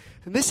today, yeah.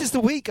 And this is the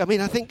week. I mean,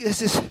 I think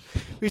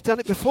we've done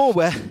it before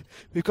where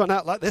we've gone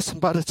out like this,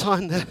 and by the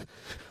time the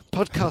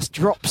podcast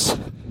drops,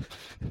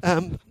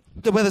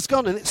 the weather's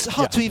gone, and it's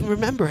hard to even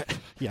remember it.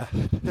 Yeah.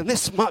 And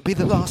this might be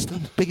the last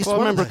and biggest one. I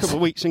remember of a couple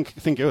of weeks and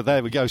think, oh,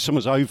 there we go,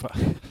 summer's over.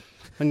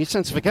 And you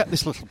tend to forget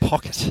this little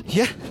pocket.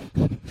 Yeah.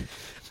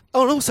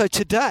 Oh, and also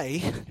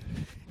today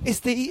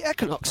is the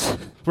equinox.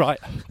 Right.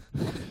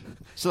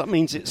 So that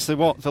means it's the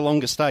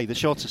longest day, the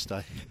shortest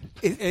day?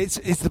 It's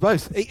the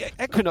both.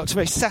 Equinox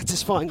very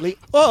satisfyingly.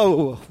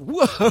 Oh,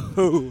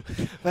 whoa!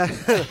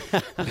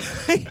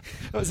 That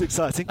was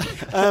exciting.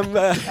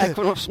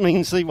 Equinox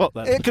means the what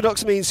then?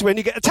 Equinox means when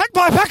you get attacked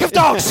by a pack of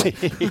dogs.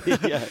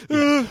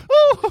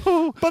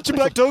 Bunch of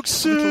black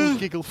dogs. Little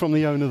giggle from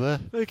the owner there.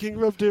 Making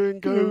Rob Deering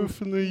go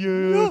from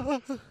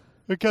the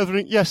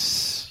gathering.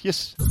 Yes.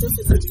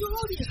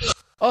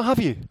 Oh, have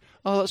you?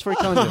 Oh, that's very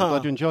kind of you. I'm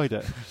glad you enjoyed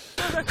it.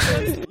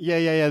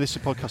 Yeah. This is a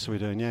podcast we're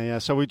doing. Yeah.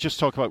 So we just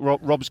talk about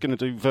Rob's going to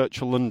do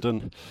virtual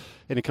London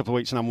in a couple of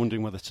weeks, and I'm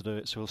wondering whether to do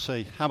it. So we'll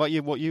see. How about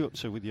you? What are you up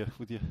to with your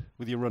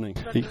running?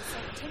 Running a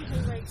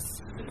 10k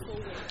race in 4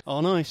 weeks. Oh,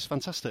 nice,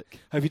 fantastic.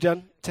 Have you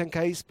done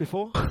 10Ks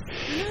before?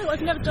 No,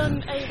 I've never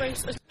done a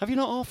race. Have you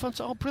not? Oh,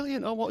 fantastic. Oh,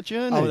 brilliant. Oh, what a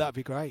journey. Oh, that'd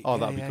be great. Oh,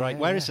 that'd be great.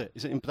 Where is it?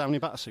 Is it in Downey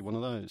Battersea? One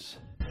of those?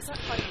 It's at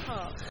Hyde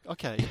Park.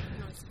 Okay.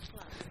 Nice and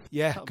flat.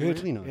 Yeah, that'd good.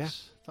 Be really nice. Yeah.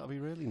 That'd be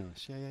really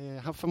nice. Yeah.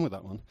 Have fun with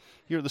that one.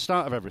 You're at the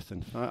start of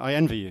everything. I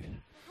envy you.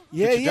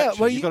 Yeah.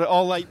 Well, you've got it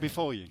all laid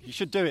before you. You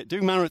should do it. Do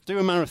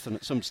a marathon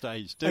at some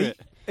stage. Do it.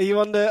 Are you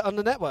on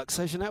the networks,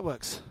 social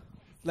networks?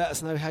 Let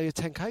us know how your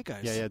 10k goes.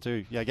 Yeah,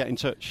 do. Yeah, get in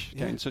touch.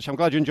 Get in touch. I'm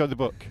glad you enjoyed the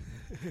book.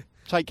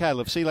 Take care,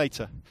 love. See you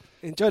later.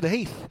 Enjoy the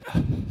Heath.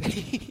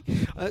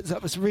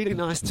 That was really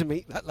nice to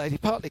meet that lady,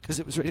 partly because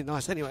it was really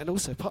nice anyway, and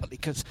also partly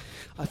because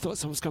I thought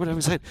someone was coming over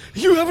and saying, "Are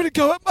you having a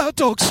go at our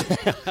dogs?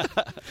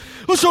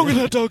 What's wrong with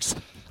our dogs?"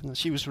 No,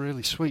 she was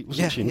really sweet,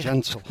 wasn't she, and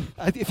gentle.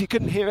 If you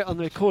couldn't hear it on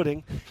the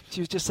recording,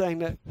 she was just saying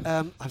that,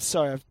 I'm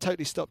sorry, I've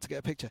totally stopped to get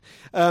a picture.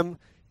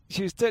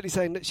 She was totally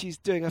saying that she's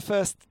doing her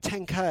first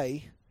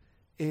 10k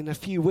in a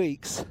few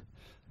weeks,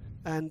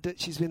 and that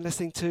she's been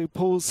listening to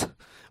Paul's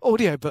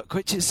audiobook,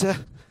 which is...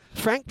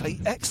 frankly,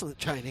 excellent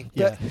training.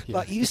 But,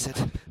 like you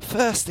said,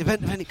 first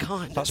event of any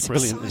kind. That's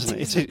brilliant, isn't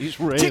it? It's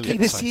really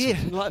particularly exciting. this year,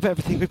 in light of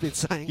everything we've been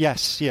saying.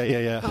 Yes,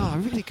 yeah. Oh,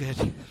 really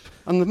good.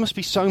 And there must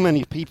be so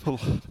many people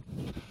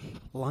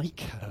like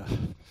her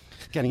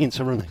getting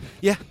into running.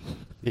 Yeah.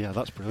 Yeah,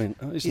 that's brilliant.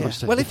 It's Yeah. nice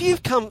to Well, hear. if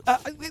you've come,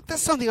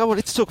 that's something I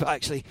wanted to talk about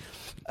actually,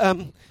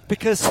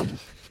 because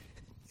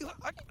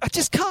I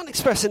just can't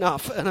express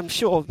enough, and I'm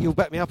sure you'll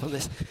back me up on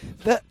this,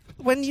 that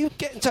when you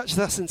get in touch with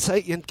us and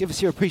say and give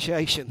us your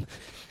appreciation,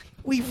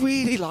 we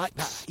really like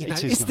that. You know,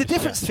 It is it's the nice,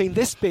 difference yeah. between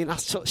this being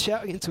us sort of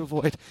shouting into a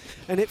void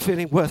and it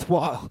feeling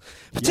worthwhile.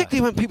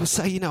 Particularly when people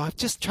say, you know, I've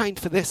just trained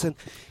for this and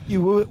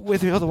you were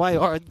with me all the way,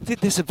 or I did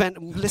this event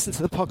and listened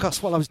to the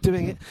podcast while I was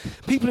doing it.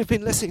 People who've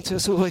been listening to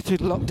us all the way through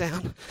the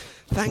lockdown,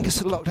 thank us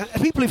for the lockdown.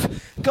 And people who've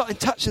got in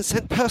touch and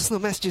sent personal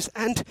messages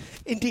and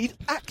indeed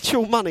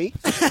actual money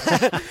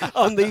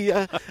on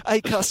the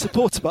Acast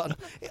supporter button.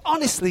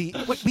 Honestly,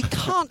 we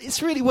can't.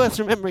 It's really worth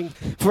remembering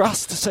for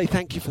us to say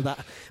thank you for that,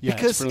 Yeah,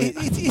 because it's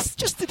brilliant. it's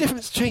just the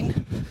difference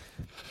between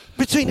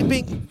it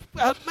being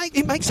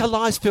it makes our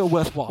lives feel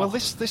worthwhile. Well,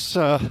 this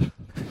I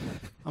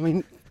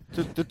mean,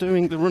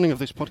 the running of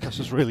this podcast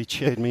has really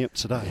cheered me up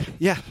today.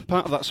 Yeah.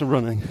 Part of that's the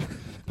running,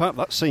 part of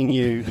that's seeing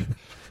you,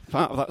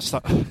 part of that's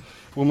that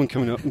woman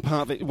coming up, and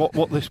part of it what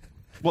the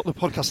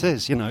podcast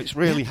is. You know, it's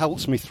really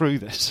helped me through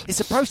this. It's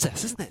a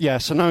process, isn't it? Yeah.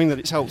 So knowing that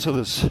it's helped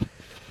others,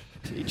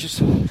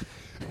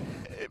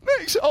 it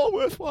makes it all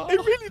worthwhile. It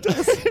really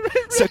does.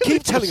 So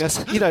keep telling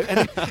us, you know,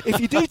 and if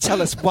you do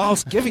tell us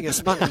whilst giving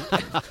us money,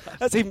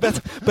 that's even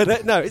better.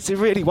 But no, it's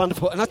really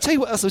wonderful. And I'll tell you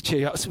what else will cheer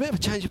you up. It's a bit of a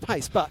change of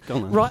pace, but Go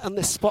on then. right on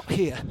this spot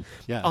here,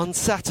 Yeah. on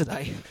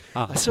Saturday,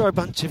 Ah. I saw a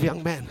bunch of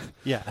young men,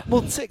 Yeah.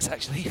 more than 6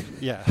 actually,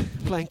 Yeah.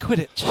 playing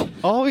Quidditch.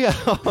 Oh yeah.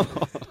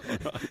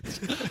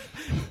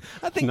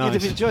 I think you'd Nice.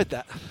 have enjoyed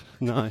that.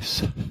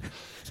 Nice.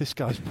 This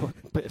guy's put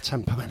a bit of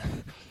tempo in.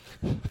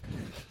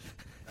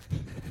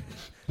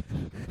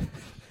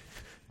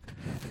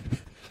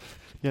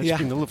 Yeah, it's Yeah.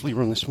 been a lovely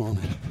run this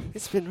morning.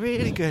 It's been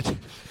really good.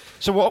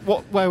 So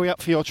where are we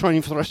at for your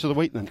training for the rest of the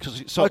week then? Because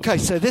it's Okay,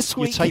 so this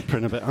you're week...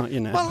 tapering a bit, aren't you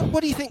now? Well,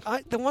 what do you think?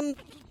 The one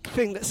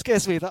thing that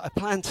scares me that I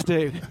plan to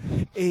do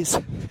is,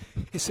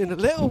 it's in a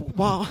little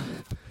while.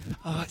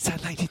 Oh, it's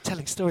that lady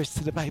telling stories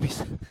to the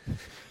babies.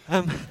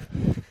 I'm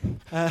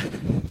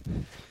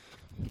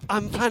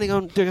planning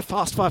on doing a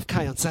fast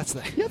 5k on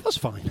Saturday. yeah, that's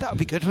fine. That would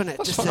be good, wouldn't it?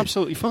 That's Just to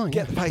absolutely fine.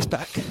 get the pace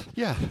back.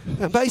 Yeah.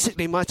 And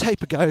basically, my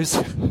taper goes.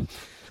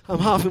 I'm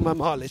halving my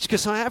mileage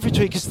because my average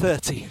week is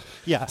 30.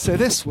 Yeah. So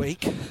this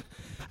week.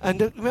 And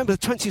remember, the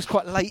 20 is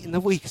quite late in the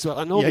week as well.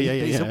 I normally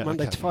do these on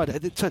Monday okay. to Friday. I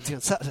did 20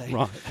 on Saturday.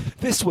 Right.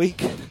 This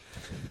week,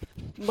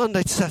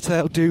 Monday to Saturday,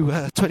 I'll do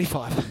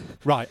 25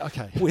 Right.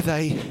 Okay. with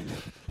a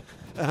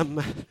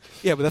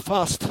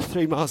fast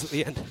 3 miles at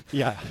the end.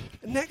 Yeah.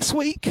 Next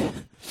week,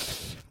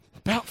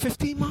 about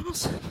 15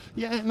 miles.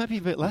 Yeah, maybe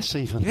a bit less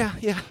even. Yeah.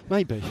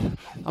 Maybe.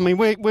 I mean,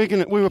 we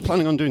were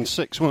planning on doing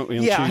 6, weren't we?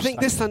 On Yeah, I Tuesday? think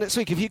this time next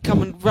week, if you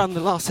come and run the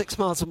last 6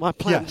 miles of my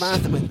planned Yes.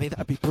 marathon with me,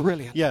 that'd be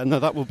brilliant. Yeah. No,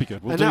 that will be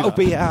good. We'll And do that'll that.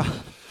 be our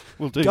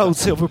We'll do gold, that.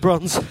 silver,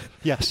 bronze.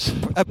 Yes.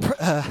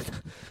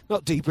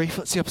 Not debrief.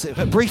 What's the opposite?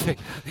 But briefing.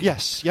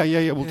 Yes.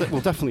 Yeah. We'll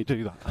definitely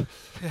do that.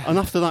 And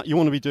after that, you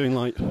want to be doing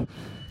like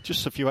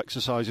just a few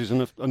exercises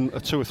and a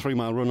 2 or 3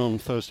 mile run on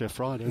Thursday or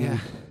Friday. Yeah.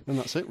 And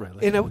that's it,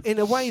 really. In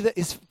a way that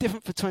is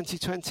different for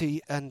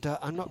 2020, and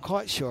I'm not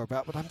quite sure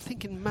about, but I'm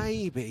thinking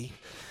maybe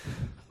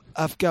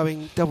of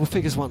going double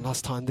figures one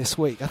last time this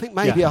week. I think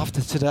maybe Yeah.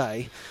 after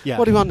today. Yeah.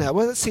 What are we on now?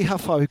 Well, let's see how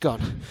far we've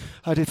gone.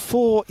 I did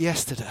 4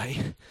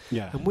 yesterday,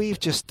 Yeah. and we've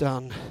just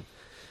done,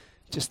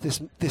 just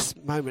this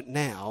moment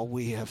now,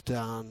 we have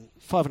done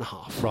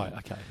 5.5. Right.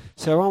 Okay.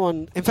 So I'm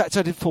on, in fact,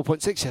 I did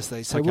 4.6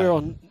 yesterday, so Okay. we're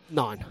on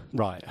 9.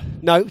 Right.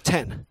 No,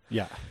 10.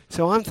 Yeah.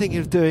 So I'm thinking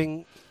of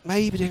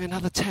maybe doing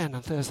another 10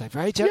 on Thursday.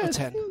 Very gentle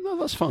 10. No,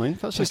 that's fine.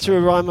 That's Just okay. to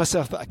remind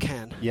myself that I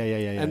can. Yeah.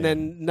 And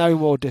then no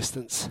more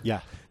distance.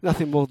 Yeah.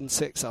 Nothing more than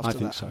 6 after I that.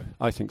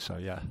 think so.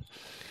 Yeah. And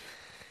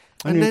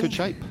And you're in then- good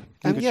shape.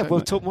 And Good yeah, shape, we'll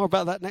mate. talk more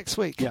about that next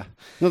week. Yeah.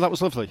 No, that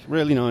was lovely.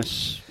 Really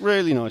nice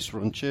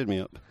run. Cheered me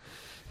up.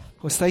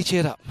 Well, stay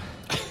cheered up.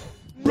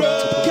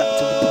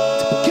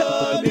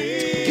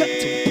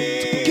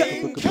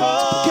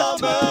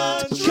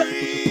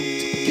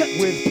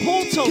 With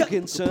Paul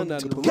Tomkinson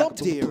and Rob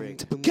Deering.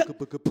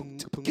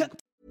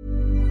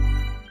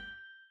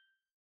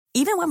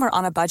 Even when we're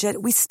on a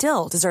budget, we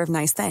still deserve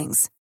nice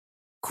things.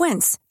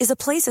 Quince is a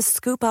place to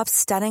scoop up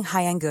stunning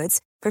high-end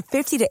goods for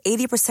 50 to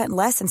 80%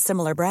 less than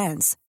similar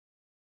brands.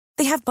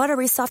 They have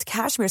buttery soft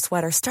cashmere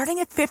sweaters starting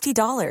at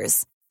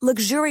 $50,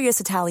 luxurious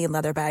Italian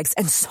leather bags,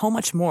 and so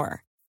much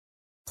more.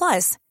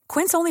 Plus,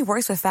 Quince only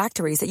works with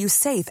factories that use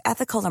safe,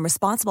 ethical, and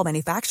responsible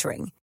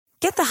manufacturing.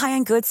 Get the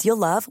high-end goods you'll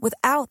love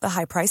without the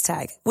high price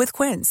tag with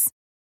Quince.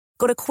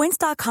 Go to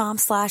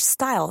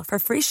quince.com/style for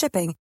free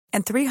shipping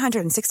and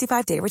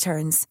 365-day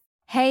returns.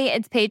 Hey,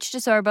 it's Paige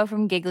DeSorbo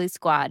from Giggly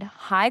Squad.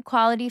 High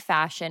quality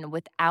fashion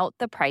without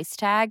the price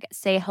tag.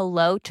 Say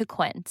hello to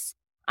Quince.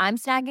 I'm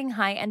snagging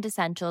high-end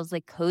essentials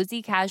like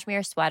cozy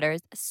cashmere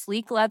sweaters,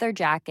 sleek leather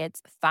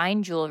jackets,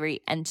 fine jewelry,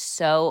 and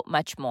so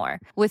much more.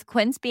 With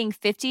Quince being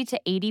 50 to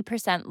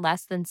 80%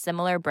 less than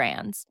similar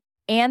brands.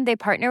 And they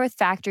partner with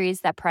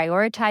factories that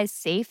prioritize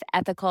safe,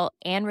 ethical,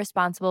 and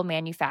responsible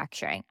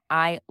manufacturing.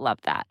 I love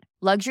that.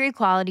 Luxury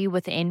quality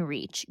within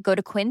reach. Go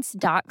to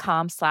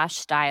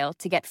quince.com/style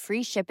to get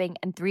free shipping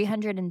and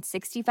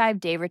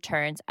 365-day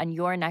returns on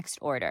your next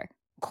order.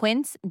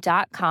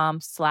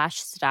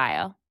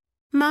 Quince.com/style.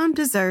 Mom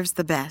deserves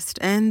the best,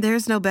 and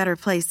there's no better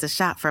place to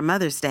shop for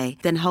Mother's Day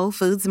than Whole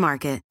Foods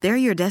Market. They're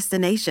your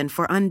destination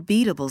for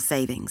unbeatable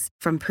savings,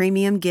 from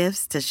premium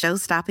gifts to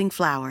show-stopping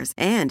flowers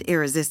and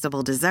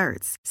irresistible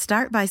desserts.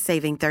 Start by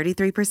saving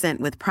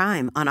 33% with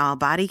Prime on all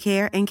body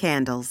care and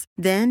candles.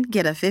 Then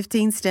get a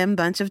 15-stem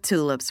bunch of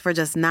tulips for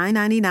just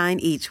 $9.99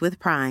 each with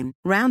Prime.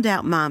 Round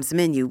out Mom's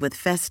menu with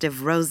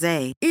festive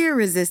rosé,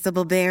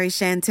 irresistible berry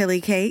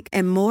chantilly cake,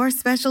 and more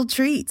special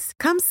treats.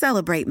 Come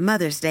celebrate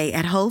Mother's Day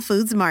at Whole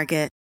Foods Market.